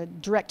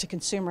direct to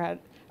consumer at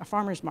a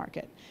farmer's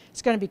market.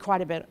 It's going to be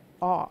quite a bit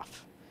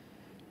off.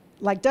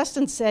 Like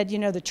Dustin said,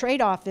 the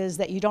trade-off is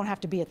that you don't have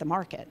to be at the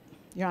market.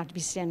 You don't have to be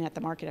standing at the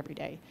market every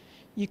day.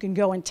 You can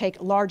go and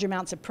take large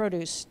amounts of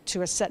produce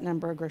to a set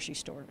number of grocery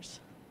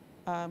stores.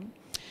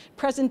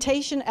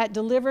 Presentation at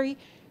delivery,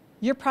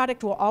 your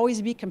product will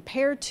always be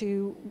compared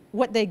to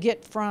what they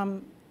get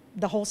from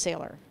the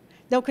wholesaler.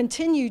 They'll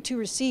continue to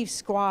receive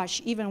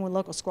squash even when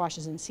local squash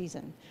is in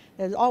season.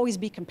 They'll always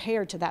be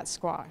compared to that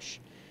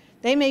squash.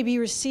 They may be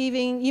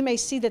receiving, you may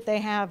see that they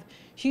have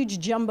huge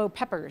jumbo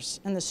peppers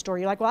in the store.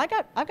 You're like, well,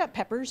 I've got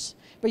peppers,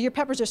 but your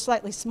peppers are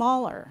slightly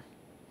smaller.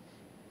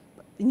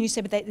 And you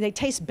say, but they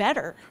taste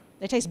better.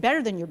 They taste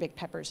better than your big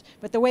peppers.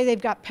 But the way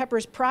they've got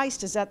peppers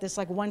priced is at this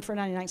like 1 for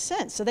 99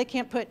 cents. So they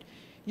can't put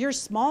your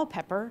small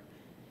pepper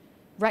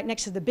right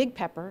next to the big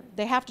pepper.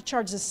 They have to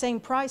charge the same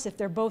price if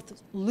they're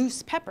both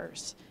loose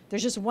peppers.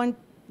 There's just one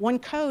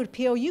code,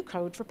 POU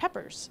code for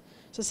peppers.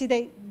 So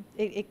see,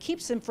 it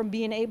keeps them from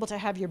being able to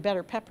have your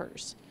better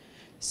peppers.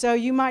 So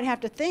you might have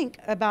to think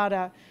about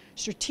a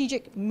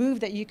strategic move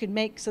that you could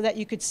make so that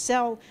you could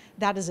sell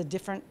that as a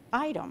different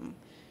item.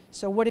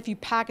 So what if you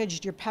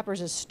packaged your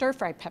peppers as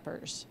stir-fry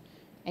peppers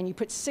and you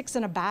put 6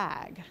 in a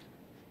bag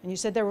and you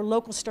said there were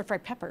local stir-fry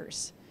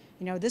peppers?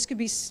 This could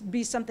be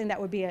something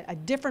that would be a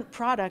different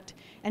product,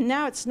 and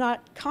now it's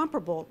not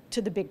comparable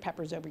to the big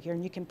peppers over here,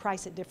 and you can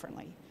price it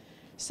differently.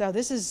 So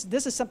this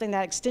is something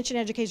that extension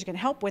education can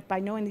help with by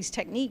knowing these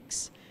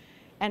techniques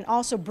and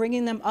also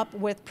bringing them up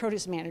with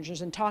produce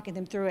managers and talking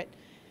them through it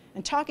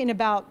and talking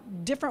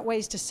about different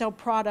ways to sell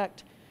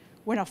product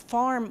when a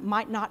farm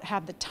might not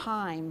have the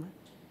time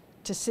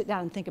to sit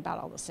down and think about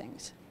all those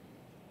things.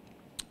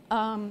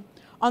 On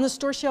the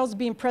store shelves,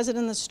 being present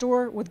in the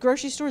store, with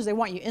grocery stores, they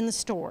want you in the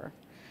store.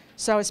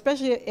 So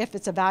especially if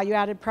it's a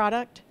value-added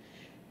product,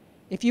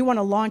 if you want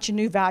to launch a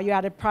new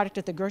value-added product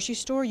at the grocery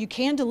store, you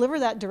can deliver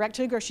that direct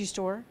to the grocery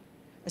store,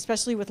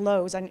 especially with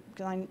Lowe's. I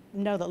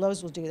know that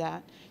Lowe's will do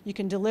that. You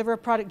can deliver a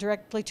product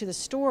directly to the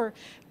store,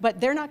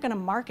 but they're not going to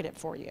market it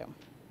for you,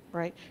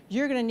 right?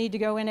 You're going to need to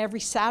go in every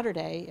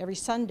Saturday, every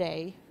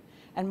Sunday,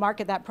 and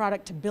market that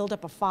product to build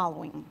up a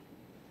following.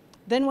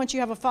 Then once you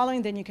have a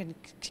following, then you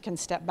can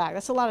step back.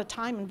 That's a lot of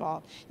time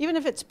involved. Even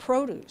if it's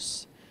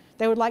produce,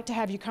 they would like to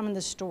have you come in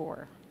the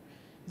store.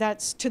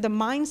 That's to the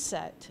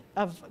mindset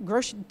of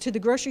to the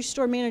grocery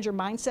store manager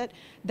mindset.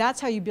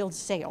 That's how you build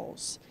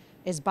sales,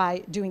 is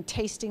by doing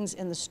tastings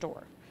in the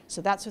store.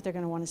 So that's what they're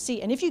going to want to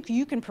see. And if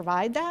you can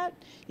provide that,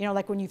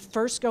 like when you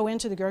first go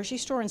into the grocery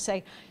store and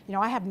say,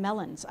 I have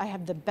melons. I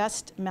have the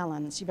best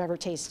melons you've ever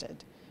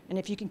tasted. And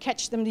if you can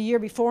catch them the year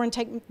before and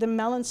take the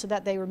melons so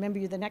that they remember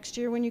you the next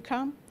year when you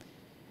come,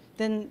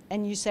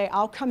 and you say,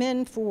 I'll come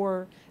in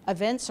for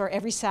events or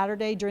every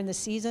Saturday during the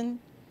season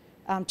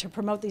to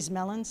promote these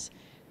melons.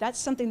 That's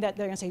something that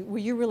they're going to say, well,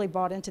 you really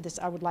bought into this.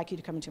 I would like you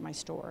to come into my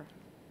store.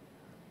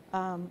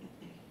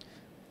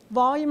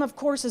 Volume, of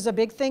course, is a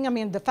big thing. I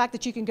mean, the fact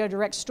that you can go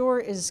direct store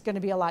is going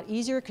to be a lot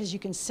easier because you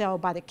can sell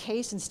by the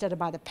case instead of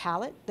by the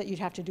pallet that you'd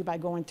have to do by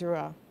going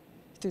through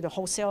the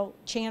wholesale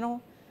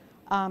channel.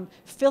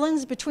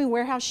 Fill-ins between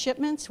warehouse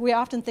shipments. We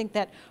often think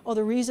that,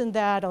 the reason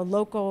that a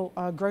local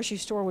grocery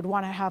store would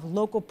want to have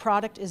local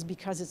product is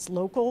because it's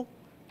local,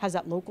 has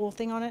that local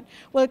thing on it.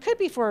 Well, it could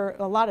be for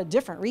a lot of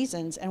different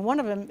reasons, and one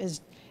of them is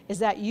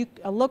that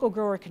a local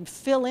grower can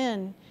fill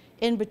in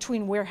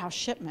between warehouse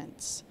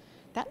shipments.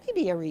 That may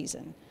be a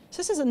reason. So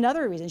this is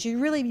another reason.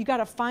 You got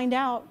to find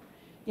out,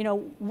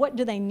 what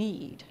do they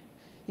need?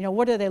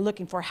 What are they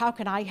looking for? How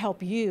can I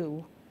help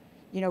you,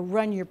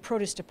 run your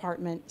produce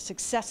department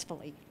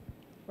successfully,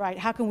 right?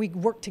 How can we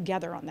work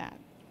together on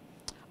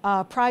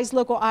that? Prized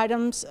local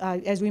items,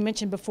 as we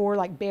mentioned before,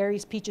 like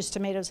berries, peaches,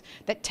 tomatoes,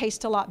 that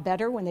taste a lot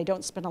better when they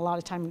don't spend a lot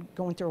of time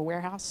going through a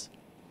warehouse.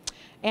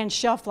 And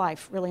shelf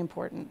life, really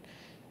important.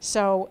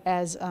 So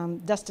as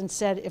Dustin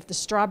said, if the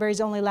strawberries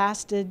only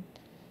lasted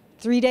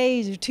 3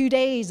 days or 2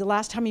 days the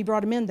last time you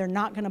brought them in, they're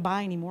not going to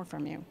buy any more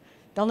from you.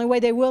 The only way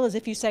they will is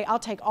if you say, I'll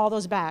take all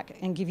those back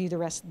and give you the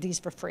rest of these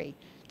for free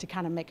to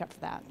kind of make up for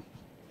that.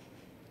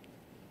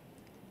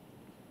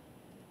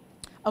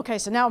 Okay,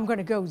 so now I'm going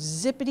to go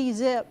zippity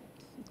zip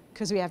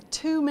because we have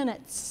 2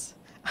 minutes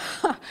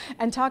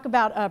and talk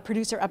about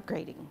producer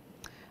upgrading.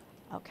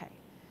 Okay,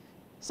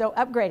 so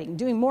upgrading,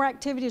 doing more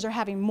activities or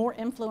having more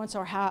influence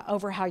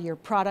over how your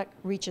product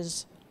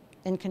reaches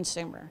end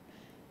consumer.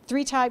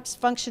 3 types: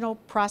 functional,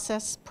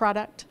 process,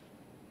 product.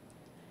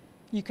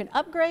 You can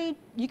upgrade,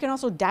 you can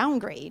also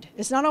downgrade.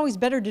 It's not always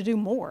better to do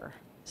more.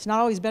 It's not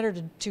always better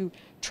to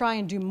try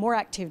and do more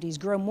activities,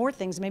 grow more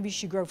things. Maybe you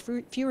should grow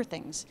fewer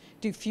things,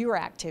 do fewer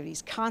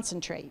activities,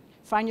 concentrate,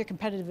 find your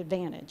competitive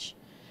advantage.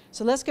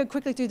 So let's go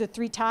quickly through the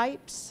 3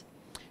 types.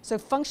 So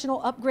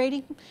functional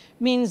upgrading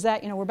means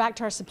that, we're back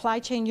to our supply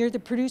chain. You're the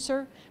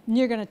producer, and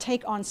you're going to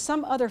take on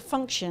some other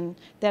function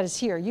that is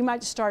here. You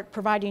might start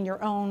providing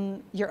your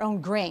own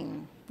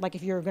grain, like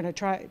if you're going to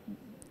try,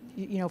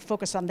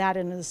 focus on that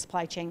in the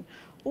supply chain,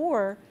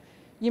 or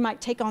you might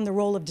take on the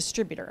role of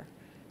distributor.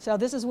 So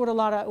this is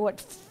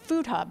what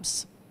food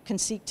hubs can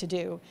seek to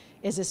do,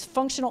 is this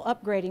functional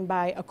upgrading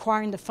by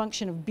acquiring the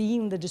function of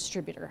being the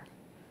distributor.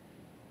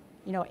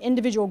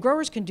 Individual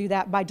growers can do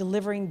that by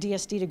delivering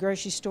DSD to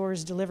grocery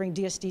stores, delivering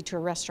DSD to a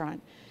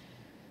restaurant.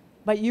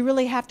 But you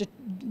really have to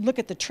look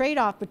at the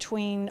trade-off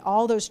between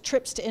all those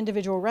trips to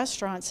individual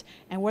restaurants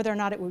and whether or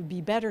not it would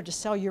be better to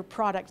sell your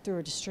product through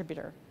a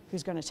distributor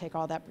who's going to take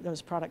all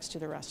those products to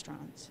the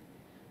restaurants.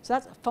 So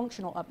that's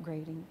functional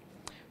upgrading.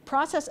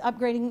 Process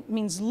upgrading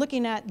means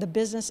looking at the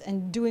business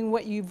and doing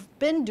what you've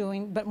been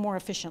doing, but more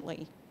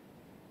efficiently.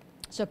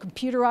 So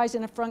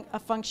computerizing a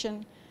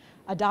function,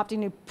 adopting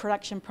new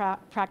production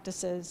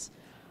practices,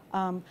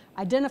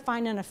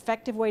 identifying an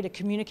effective way to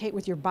communicate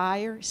with your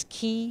buyer is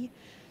key.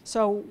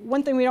 So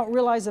one thing we don't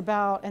realize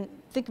about and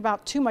think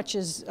about too much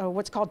is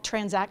what's called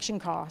transaction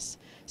costs.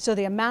 So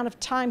the amount of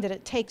time that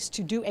it takes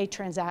to do a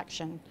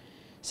transaction.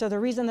 So the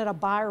reason that a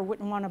buyer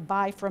wouldn't want to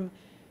buy from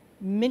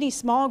many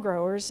small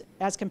growers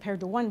as compared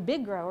to one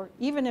big grower,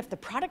 even if the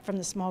product from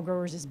the small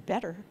growers is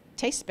better,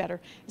 tastes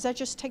better, is that it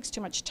just takes too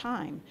much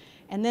time.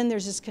 And then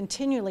there's this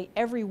continually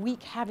every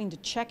week having to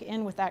check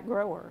in with that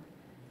grower.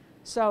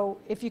 So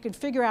if you can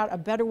figure out a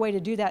better way to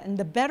do that, and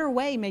the better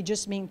way may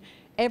just mean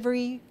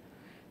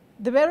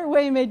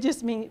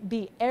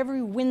be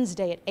every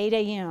Wednesday at 8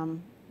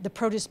 a.m., the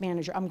produce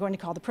manager, I'm going to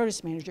call the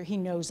produce manager, he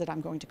knows that I'm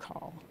going to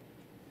call.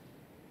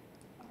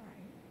 All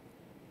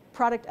right.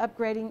 Product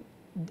upgrading,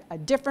 a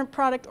different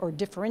product or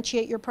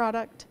differentiate your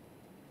product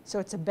so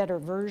it's a better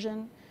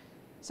version.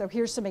 So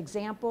here's some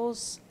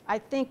examples. I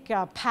think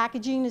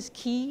packaging is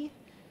key.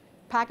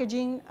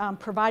 Packaging,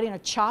 providing a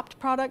chopped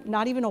product,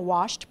 not even a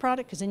washed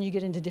product, because then you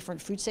get into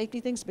different food safety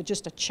things, but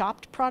just a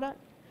chopped product.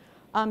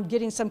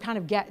 Getting some kind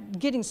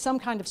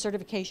of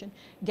certification,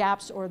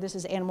 GAPS, or this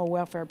is animal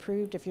welfare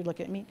approved if you're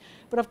looking at meat.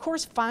 But of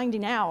course,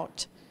 finding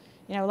out,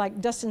 like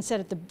Dustin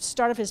said at the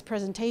start of his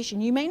presentation,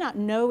 you may not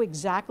know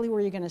exactly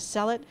where you're going to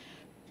sell it,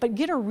 but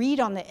get a read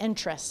on the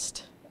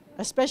interest,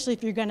 especially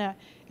if you're going to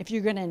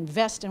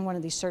invest in one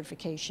of these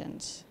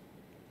certifications.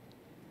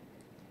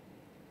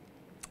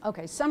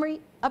 Okay,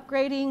 summary: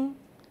 upgrading,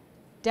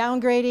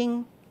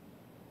 downgrading.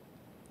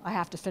 I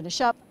have to finish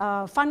up.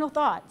 Final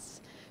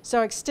thoughts.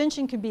 So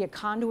extension can be a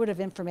conduit of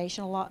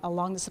information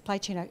along the supply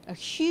chain, a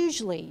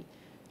hugely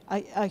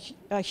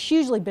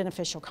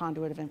beneficial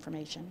conduit of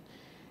information,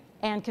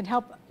 and can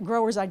help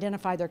growers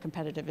identify their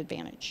competitive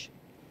advantage.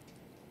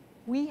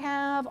 We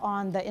have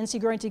on the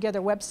NC Growing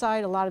Together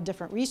website a lot of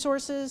different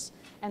resources,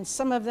 and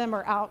some of them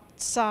are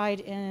outside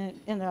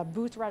in a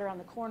booth right around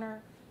the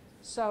corner.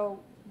 So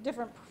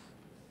different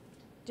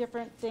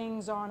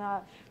things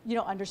on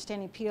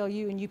understanding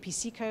PLU and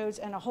UPC codes,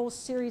 and a whole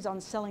series on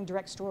selling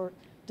direct store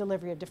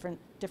delivery of different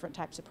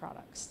types of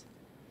products.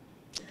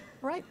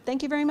 All right,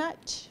 thank you very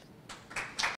much.